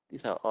gods.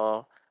 These are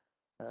all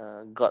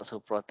gods who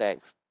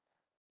protect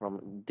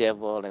from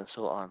devil and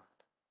so on.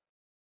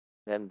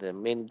 Then the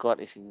main god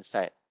is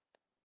inside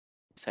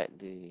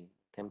the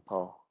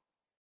temple,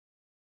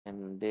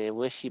 and they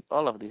worship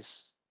all of these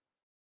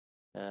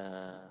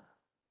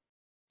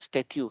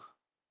statue.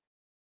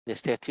 The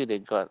statue they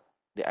got,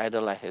 they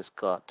idolize as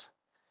God.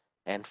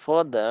 And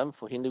for them,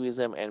 for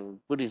Hinduism and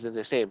Buddhism,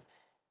 the same.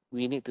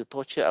 We need to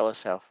torture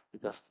ourselves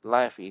because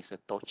life is a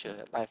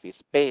torture. Life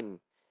is pain.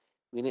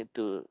 We need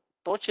to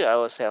torture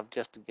ourselves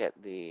just to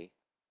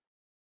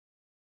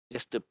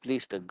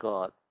please the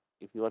God.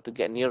 If we want to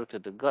get nearer to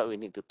the God, we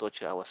need to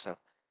torture ourselves,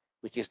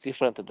 which is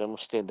different to the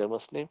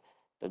Muslim.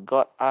 The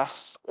God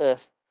asks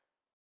us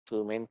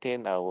to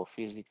maintain our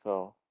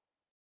physical,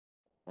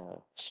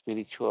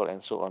 spiritual,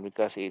 and so on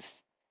because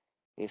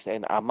it's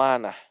an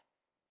amanah.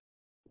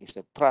 It's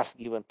a trust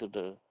given to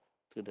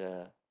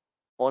the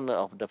owner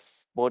of the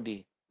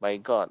body by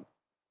God.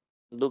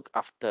 Look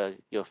after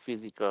your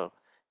physical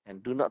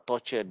and do not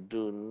torture.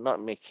 Do not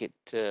make it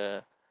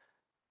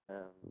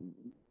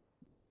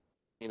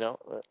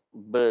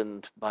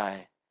burned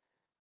by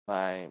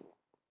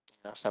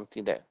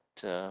something that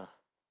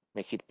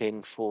make it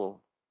painful.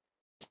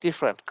 It's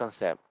different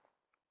concept.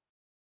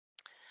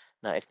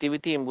 Now,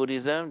 activity in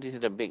Buddhism. This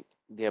is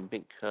their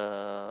big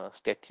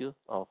statue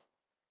of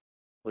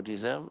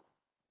Buddhism.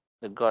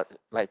 The god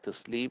like to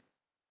sleep,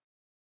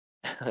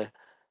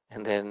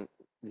 and then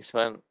this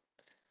one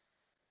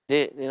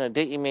they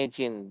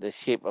imagine the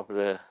shape of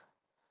the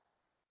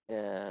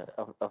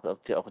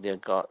of their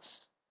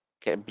gods,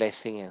 get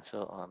blessing and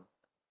so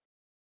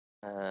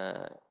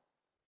on.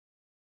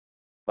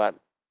 But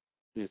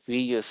if we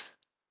use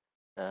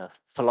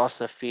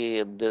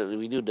philosophy,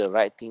 we do the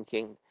right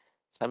thinking,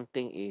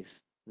 something is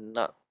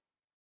not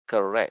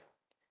correct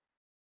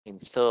in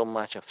so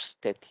much of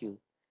statue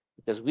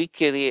because we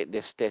create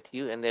the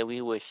statue and then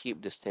we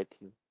worship the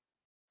statue,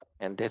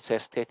 and that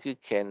statue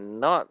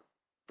cannot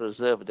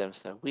preserve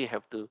themselves. We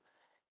have to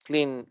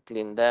clean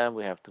them.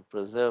 We have to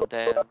preserve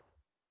them,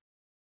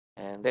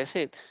 and that's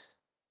it.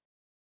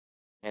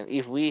 And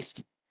if we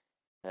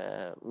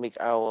make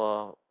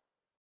our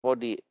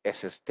body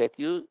as a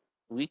statue,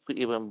 we could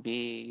even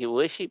be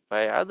worshipped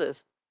by others.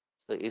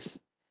 So it's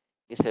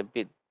a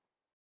bit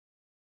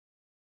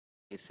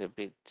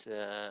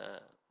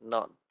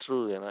not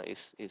true,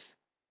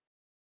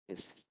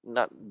 it's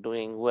not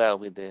doing well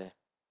with the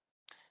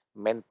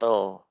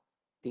mental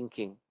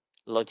thinking,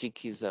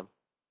 logicism,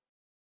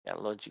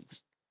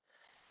 logics.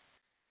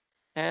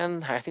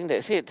 And I think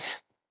that's it.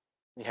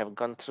 We have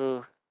gone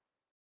through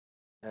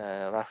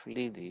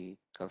roughly the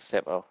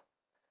concept of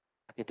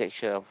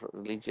architecture of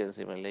religions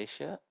in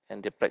Malaysia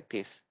and the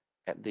practice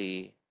at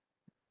the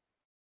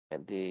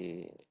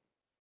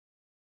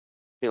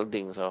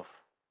buildings of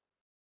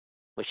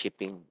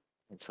worshipping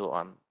and so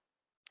on.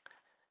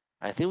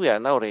 I think we are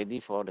now ready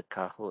for the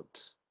Kahoot.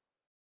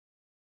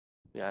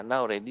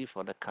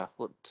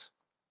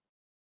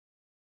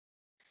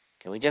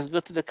 Can we just go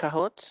to the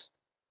Kahoot?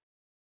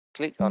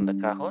 Click on the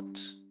Kahoot.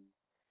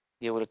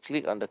 You will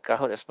click on the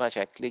Kahoot as much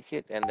as I click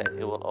it, and then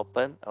it will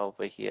open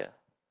over here.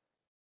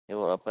 It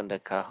will open the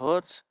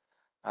Kahoot.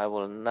 I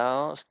will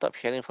now stop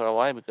sharing for a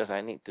while because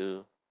I need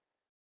to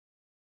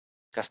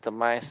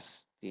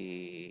customize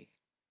the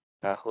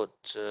Kahoot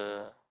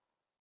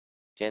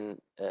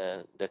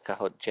the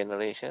Kahoot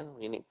generation.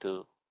 We need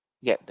to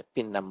get the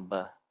pin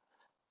number.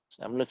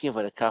 So I'm looking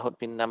for the Kahoot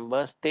pin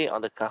number. Stay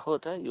on the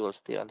Kahoot. You will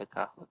stay on the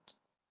Kahoot.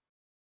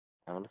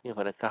 I'm looking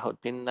for the Kahoot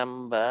pin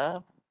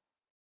number.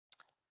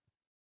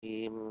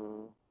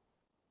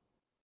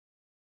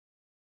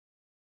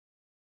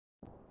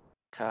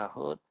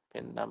 Kahoot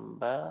pin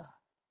number.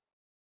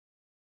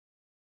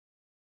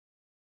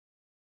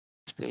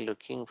 Still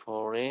looking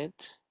for it.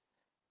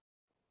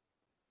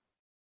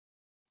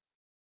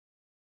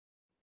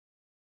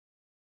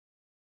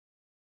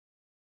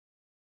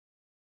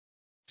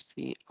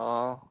 See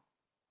all.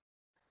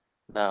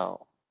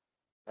 Now,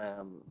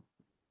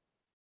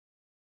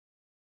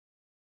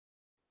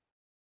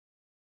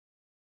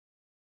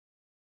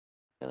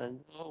 gonna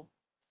go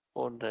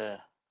for the,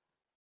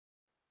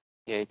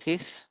 here it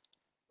is,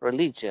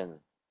 religion,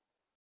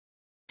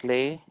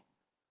 play,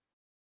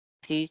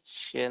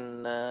 teach,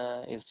 and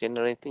it's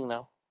generating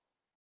now.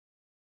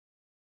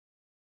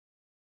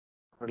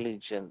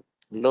 Religion,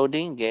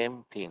 loading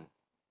game pin.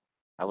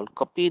 I will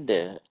copy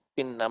the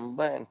pin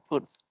number and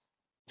put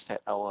inside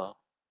our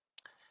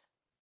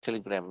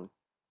Telegram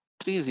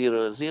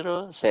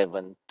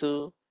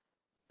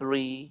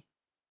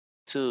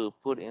 3007232.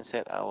 Put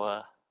inside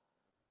our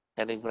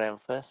Telegram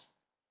first.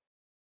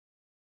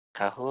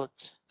 Kahoot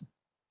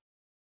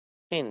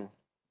pin.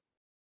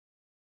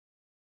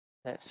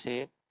 That's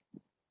it.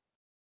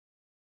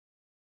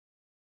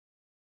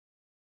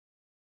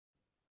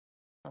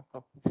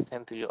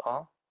 Send to you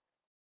all.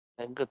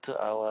 Then go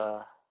to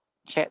our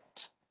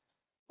chat.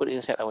 Put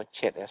inside our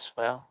chat as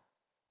well.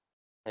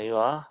 There you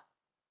are.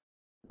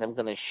 I'm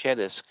going to share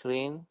the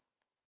screen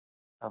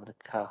of the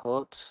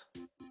Kahoot.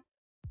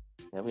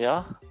 There we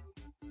are.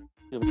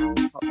 You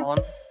on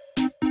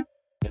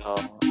your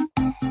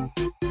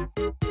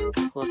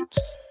Kahoot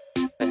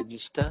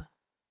register.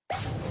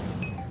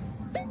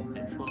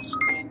 Full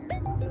screen.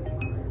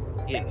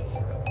 Here.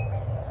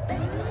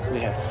 We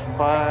have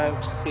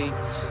 5, 6.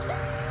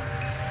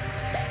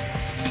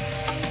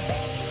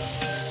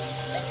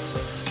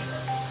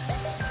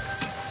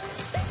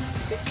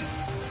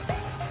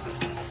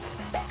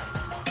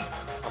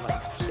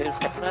 Sales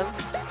segment.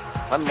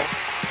 One more.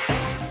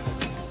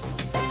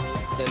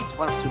 There's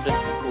one student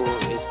who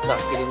is not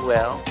feeling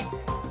well.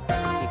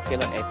 He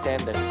cannot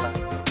attend the class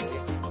today.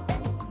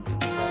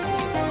 He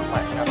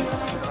might have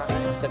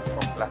absent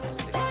from class today.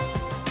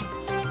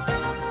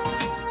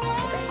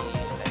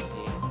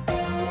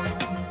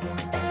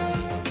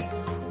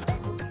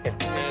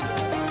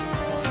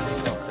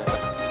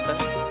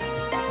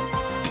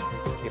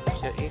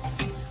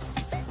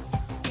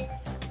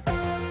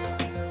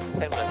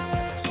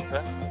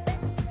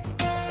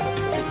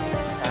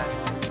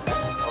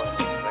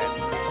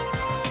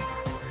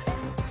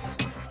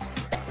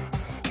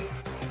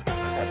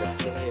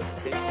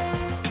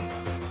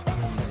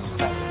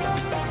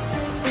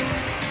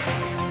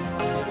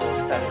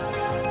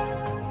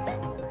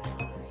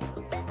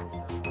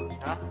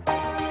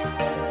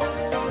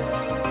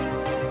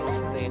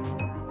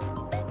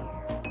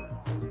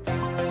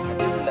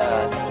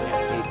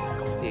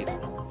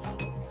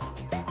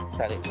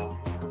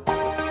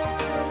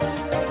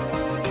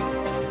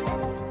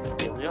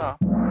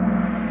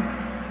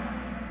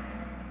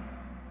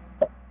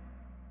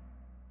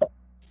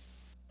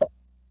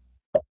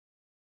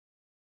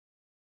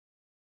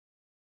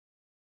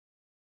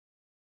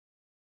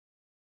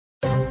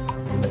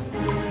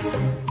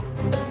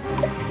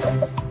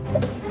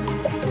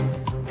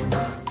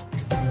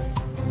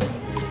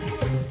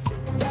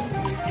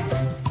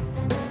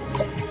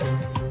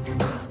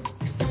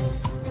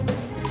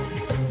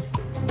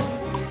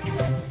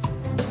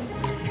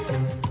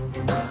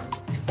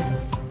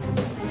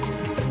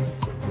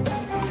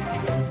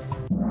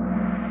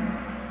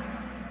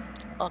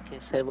 Okay,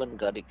 7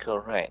 got it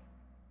correct.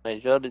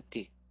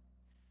 Majority.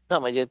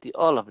 Not majority,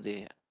 all of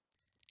the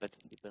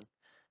participants.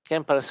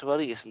 Ken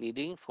Paraswari is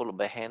leading, followed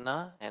by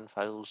Hannah and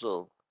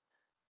Fauzul.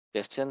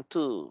 Question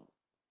 2.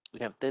 We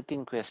have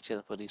 13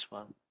 questions for this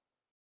one.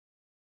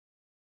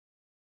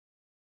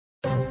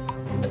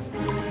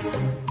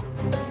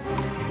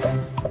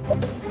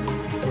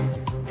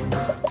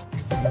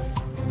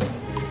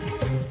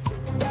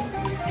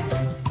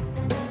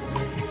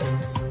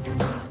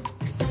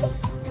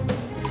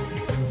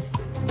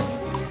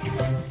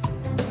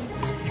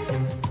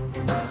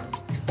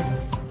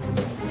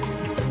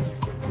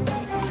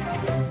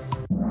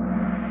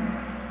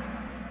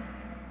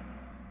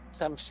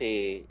 Some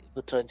say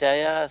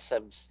Putrajaya,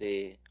 some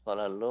say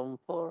Kuala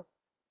Lumpur.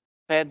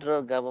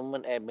 Federal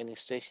government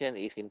administration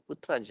is in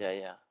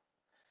Putrajaya.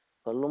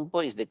 Kuala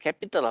Lumpur is the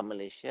capital of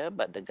Malaysia,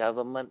 but the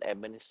government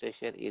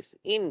administration is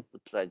in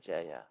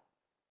Putrajaya.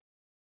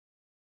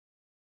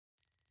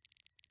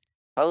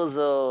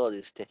 Fauzul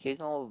is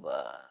taking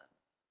over.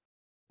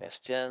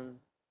 Question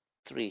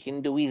 3.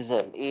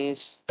 Hinduism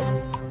is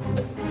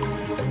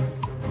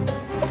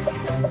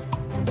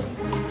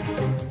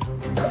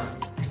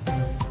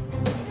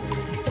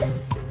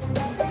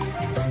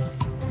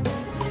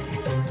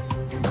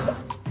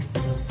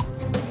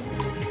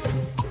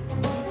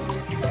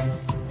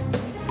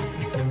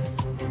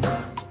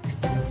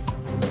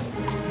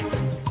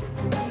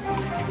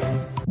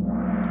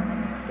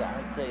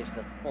is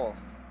the fourth.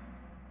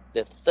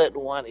 The third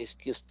one is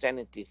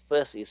Christianity.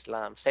 First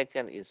Islam,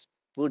 second is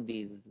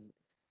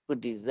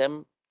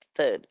Buddhism,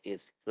 third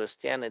is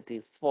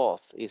Christianity,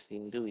 fourth is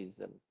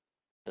Hinduism.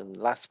 And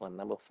last one,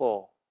 number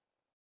 4.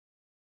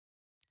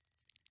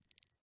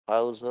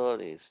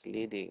 Fauzul is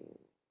leading.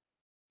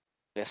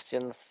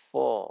 Question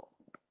 4.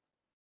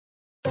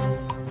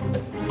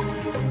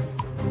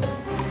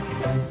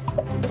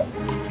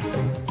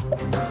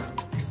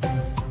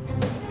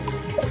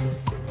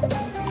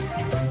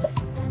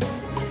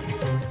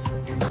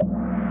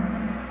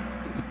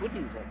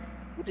 Buddhism.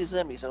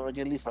 Buddhism is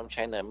originally from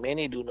China.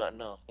 Many do not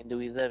know.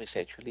 Buddhism is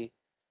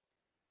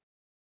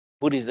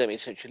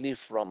actually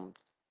from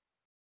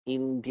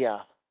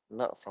India,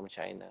 not from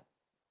China.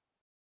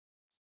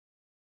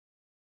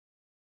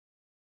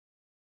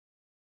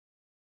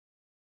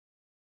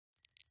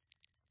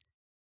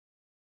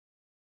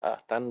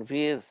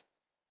 Tanvir,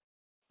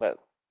 but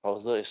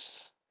also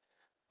is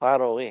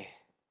far away.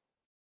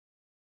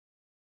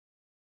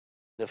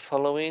 The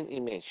following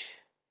image.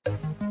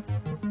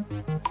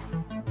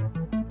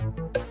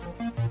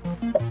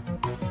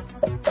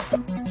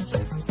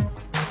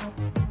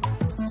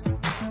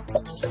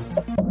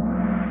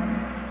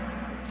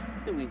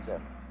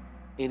 Hinduism.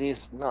 It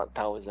is not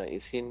Taoism,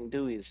 it's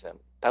Hinduism.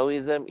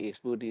 Taoism is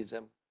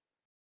Buddhism.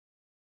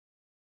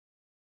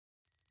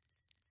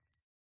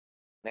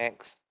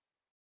 Next.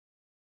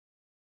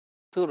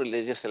 2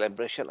 religious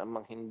celebrations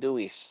among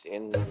Hinduists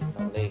in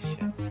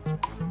Malaysia.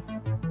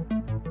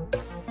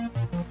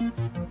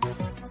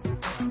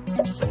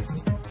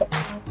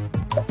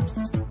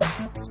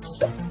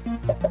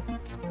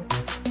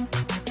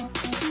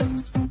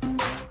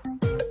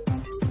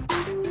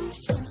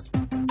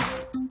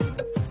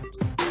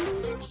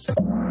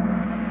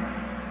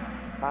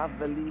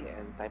 Pavali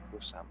and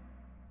Taipusam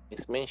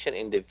is mentioned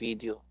in the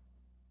video.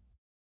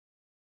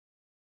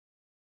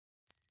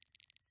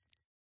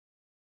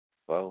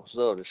 Wow,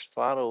 so it's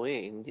far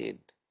away indeed.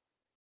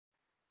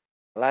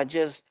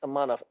 Largest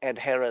amount of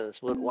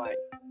adherents worldwide.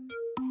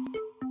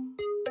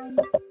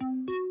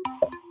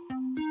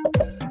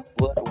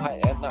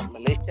 Worldwide, and not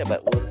Malaysia,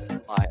 but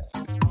worldwide.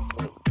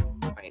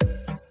 Worldwide.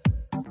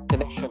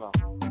 International.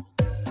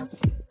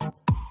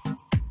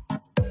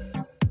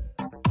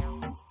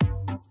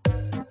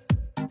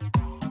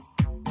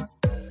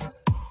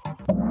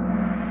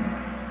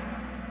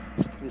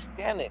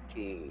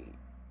 Christianity.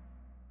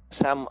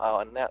 Some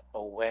are not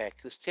aware.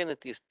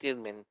 Christianity still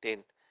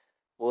maintained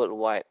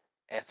worldwide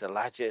as the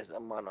largest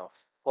amount of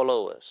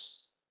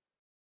followers,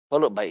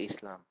 followed by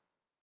Islam.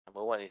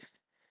 Number 1 is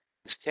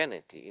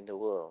Christianity in the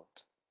world.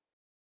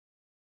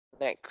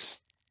 Next,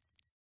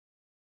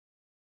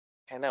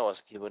 Hannah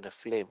was given the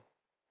flame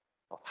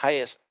of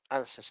highest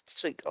answer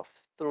streak of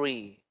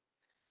 3.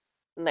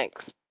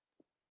 Next,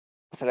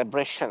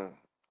 celebration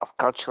of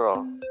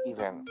cultural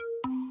event.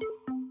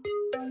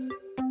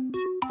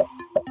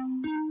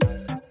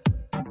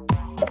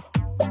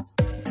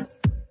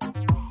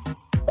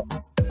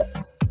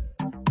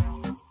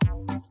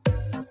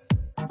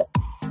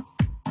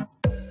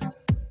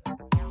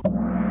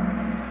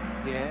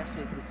 Yes,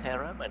 it is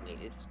ceremony.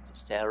 It's the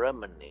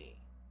ceremony.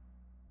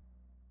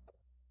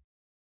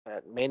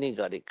 But many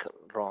got it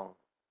wrong.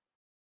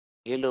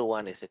 Yellow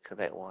one is the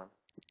correct one.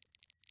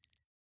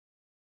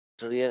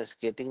 Julian is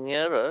getting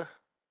nearer.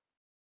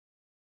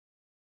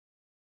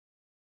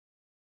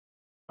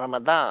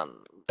 Ramadan.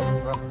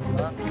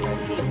 Ramadan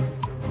Kareem.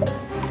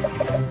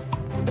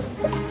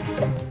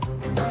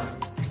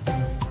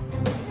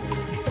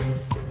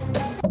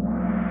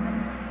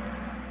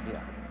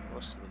 Yeah,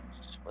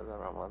 Muslims for the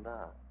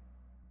Ramadan.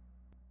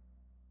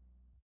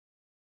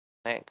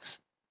 Next.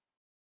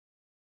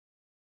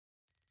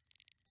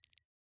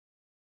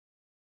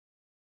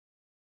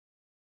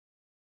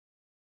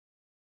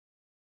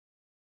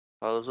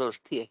 Proposal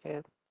still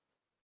ahead.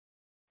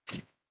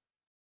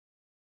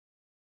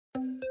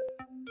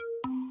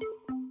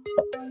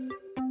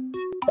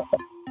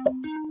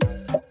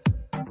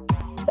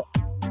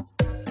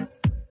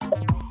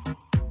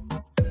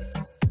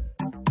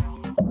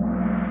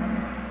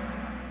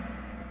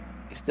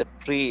 It's the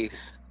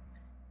priest.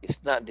 It's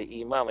not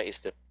the imam, it's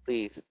the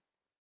priest.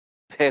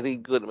 Very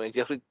good,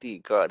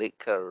 majority got it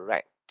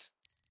correct.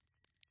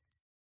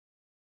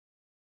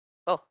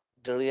 Oh,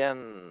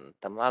 Durian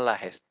Tamala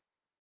has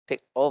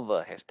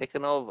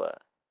taken over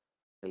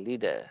the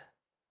leader.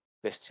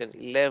 Question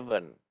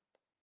 11.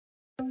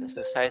 The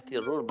society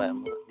ruled by a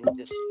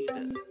religious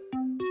leader.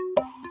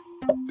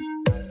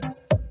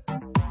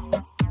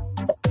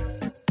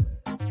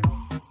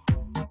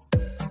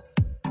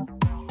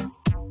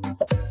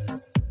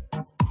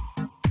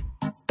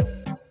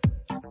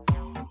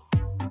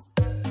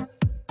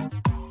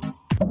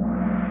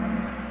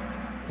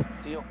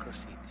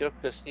 Theocracy.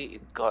 Theocracy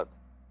is God.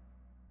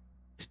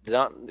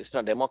 It's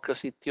not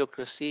democracy.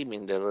 Theocracy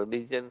means the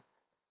religion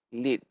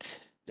lead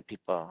the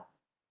people.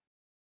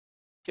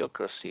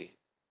 Theocracy.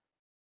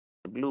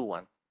 The blue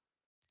one.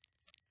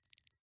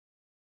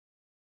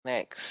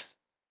 Next.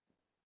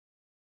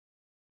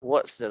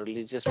 What's the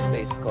religious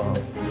place called?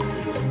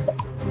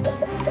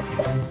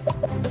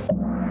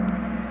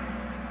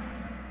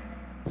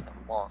 It's a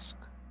mosque.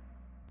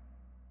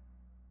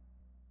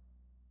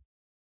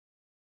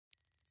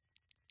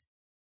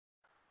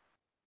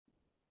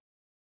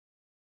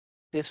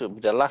 This will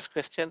be the last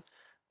question.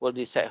 We'll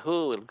decide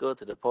who will go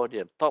to the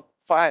podium. Top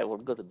 5 will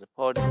go to the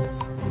podium.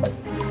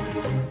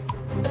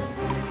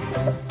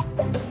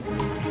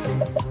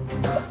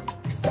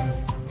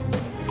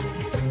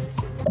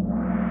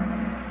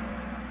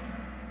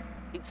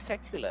 It's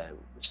secular.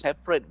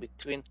 Separate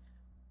between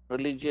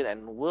religion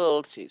and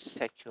world is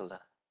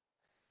secular.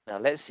 Now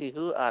let's see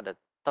who are the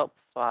top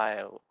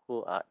 5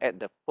 who are at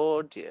the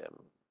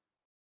podium.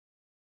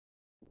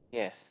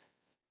 Yes,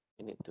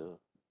 you need to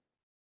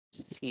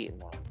see it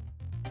now.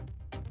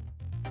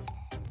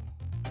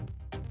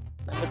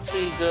 Number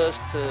 3 goes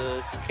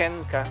to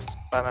Ken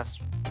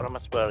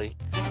Pramaswari.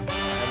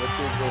 Number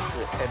 2 goes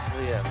to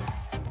Adrian.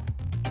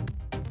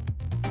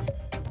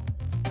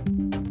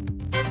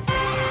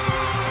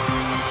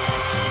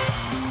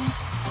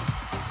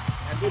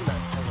 Adina,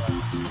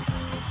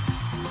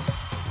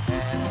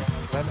 and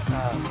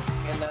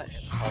Anna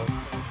and Paul.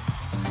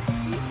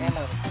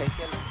 Anna was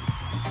second.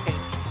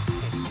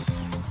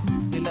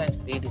 Lila is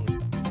leading.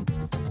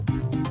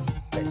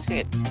 That's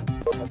it.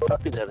 I'll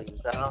copy the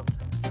result.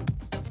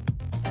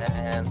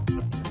 And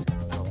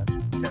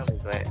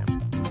Telegram.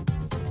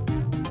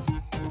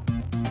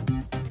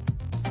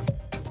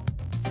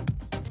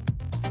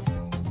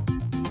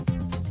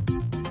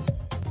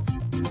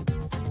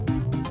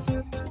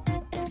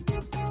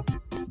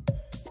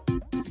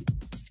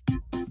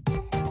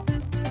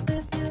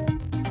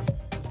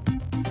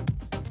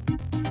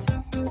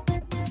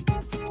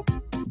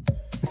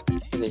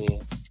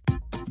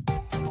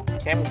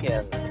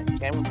 Champion.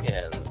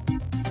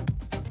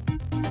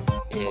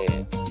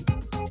 Yeah.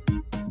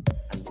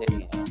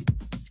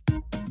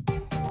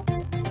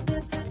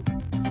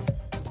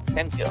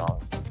 Thank you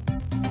all.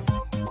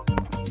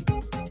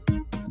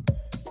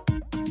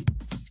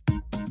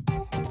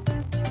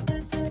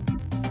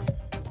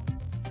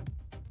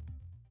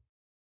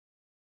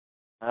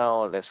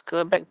 Now let's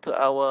go back to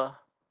our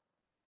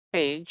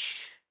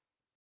page,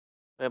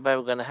 whereby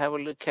we're gonna have a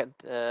look at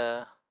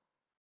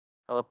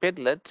our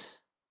Padlet.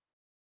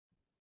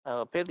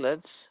 Our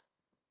Padlets.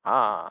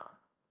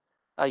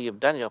 You've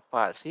done your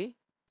part. See,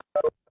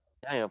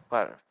 done your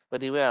part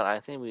pretty well.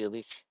 I think we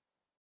reach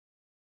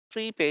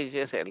 3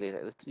 pages at least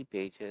 3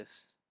 pages.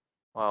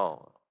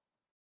 Wow,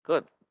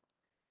 good.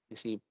 You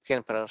see,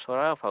 Ken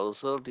Paraswara,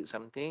 Fauzul did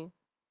something.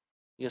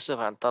 Yusuf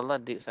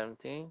Antallah did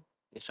something.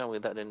 This one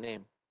without the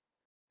name.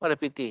 What a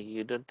pity.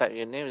 You don't type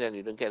your name, then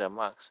you don't get the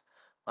marks.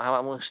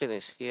 Muhammad Muhsin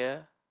is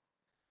here.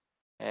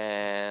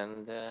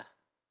 And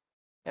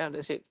yeah,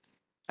 that's it.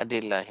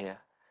 Adillah here.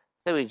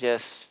 So we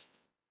just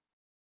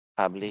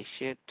publish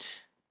it.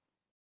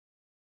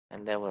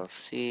 And then we'll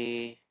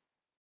see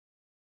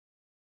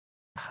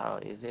how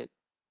is it.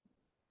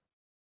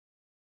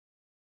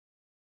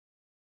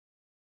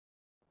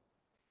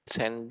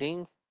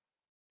 Sending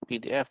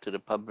PDF to the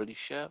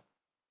publisher.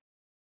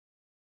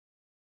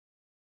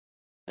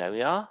 There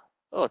we are.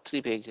 Oh,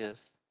 3 pages.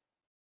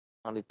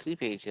 Only 3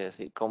 pages.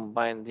 It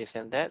combines this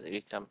and that. It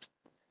becomes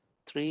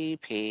 3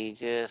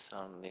 pages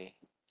only.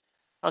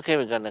 Okay,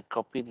 we're gonna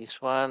copy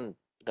this one.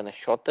 We're gonna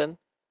shorten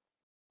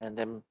and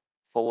then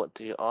forward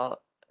to you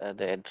all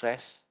the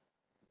address.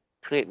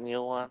 Create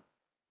new one.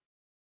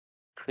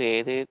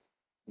 Create it.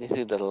 This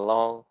is the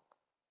long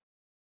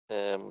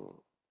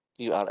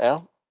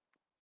URL.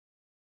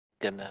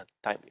 Gonna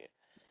type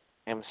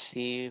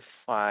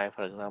MC5,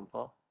 for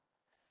example,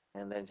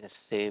 and then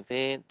just save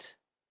it.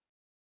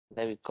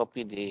 Then we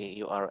copy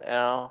the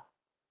URL.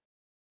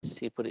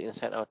 See, put it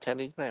inside our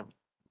Telegram.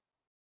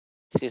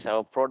 This is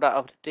our product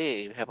of the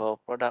day. We have our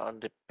product on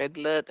the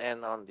Padlet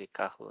and on the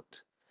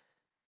Kahoot.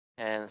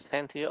 And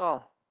send to you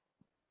all.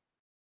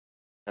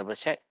 Double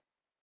check.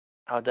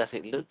 How does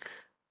it look?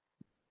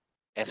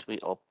 As we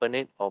open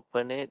it,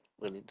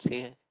 will it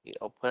see it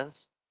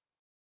opens?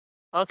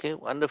 Okay,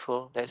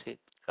 wonderful. That's it.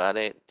 Got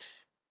it.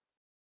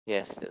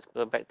 Yes, let's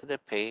go back to the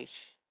page.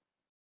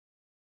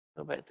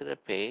 Go back to the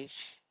page.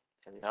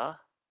 There we are.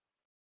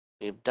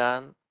 We've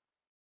done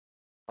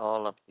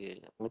all of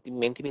the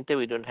Mentimeter.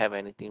 We don't have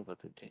anything for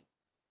today.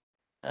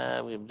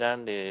 We've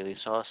done the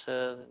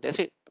resources. That's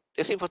it.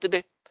 That's it for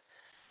today.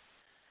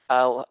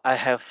 I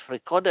have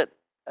recorded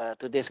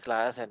today's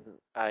class, and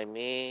I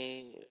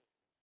may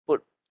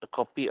put a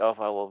copy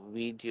of our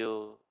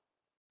video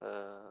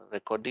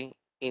recording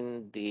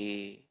in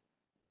the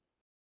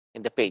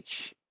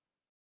page,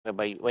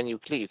 whereby when you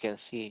click, you can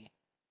see,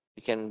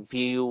 you can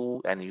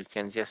view, and you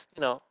can just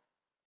look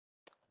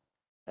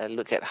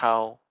at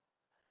how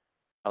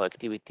our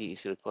activity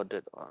is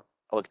recorded, or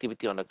our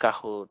activity on the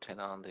Kahoot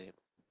and on the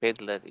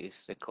Padlet is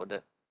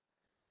recorded.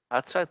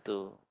 I'll try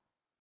to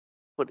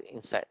put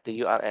inside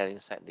the URL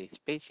inside this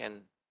page,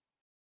 and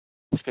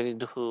especially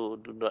who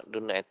do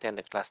not attend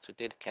the class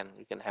today,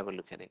 you can have a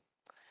look at it.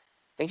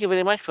 Thank you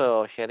very much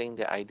for sharing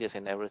the ideas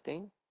and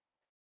everything.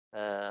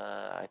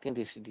 I think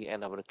this is the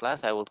end of the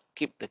class. I will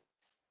keep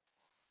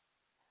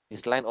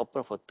this line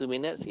open for 2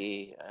 minutes,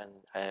 and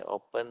I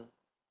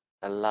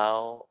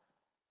allow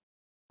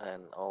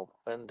and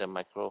open the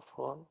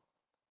microphone,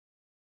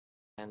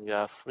 and you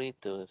are free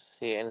to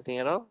say anything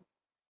at all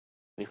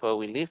before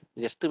we leave.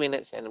 Just 2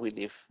 minutes and we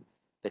leave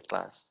the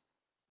class.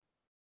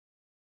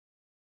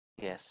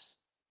 Yes.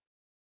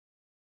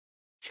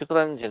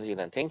 Shukran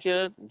jazilan. Thank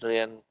you.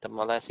 Durian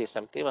Tamala say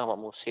something. Muhammad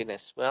Muhsin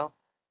as well.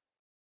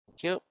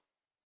 Thank you.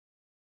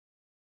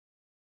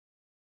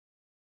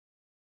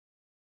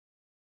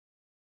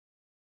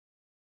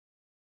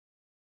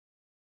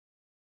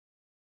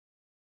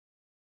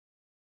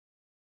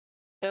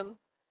 And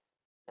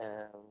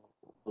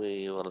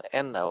we will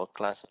end our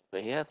class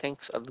over here.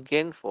 Thanks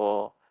again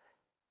for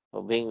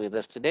being with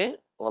us today.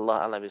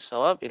 Wallah ala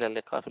bisawab. Ila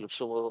liqa fil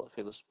usbu'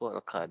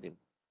 al-qadim.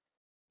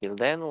 Till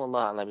then,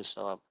 wallah ala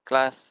bisawab.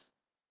 Class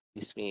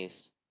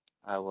dismissed.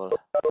 I will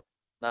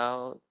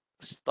now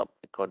stop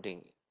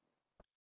recording.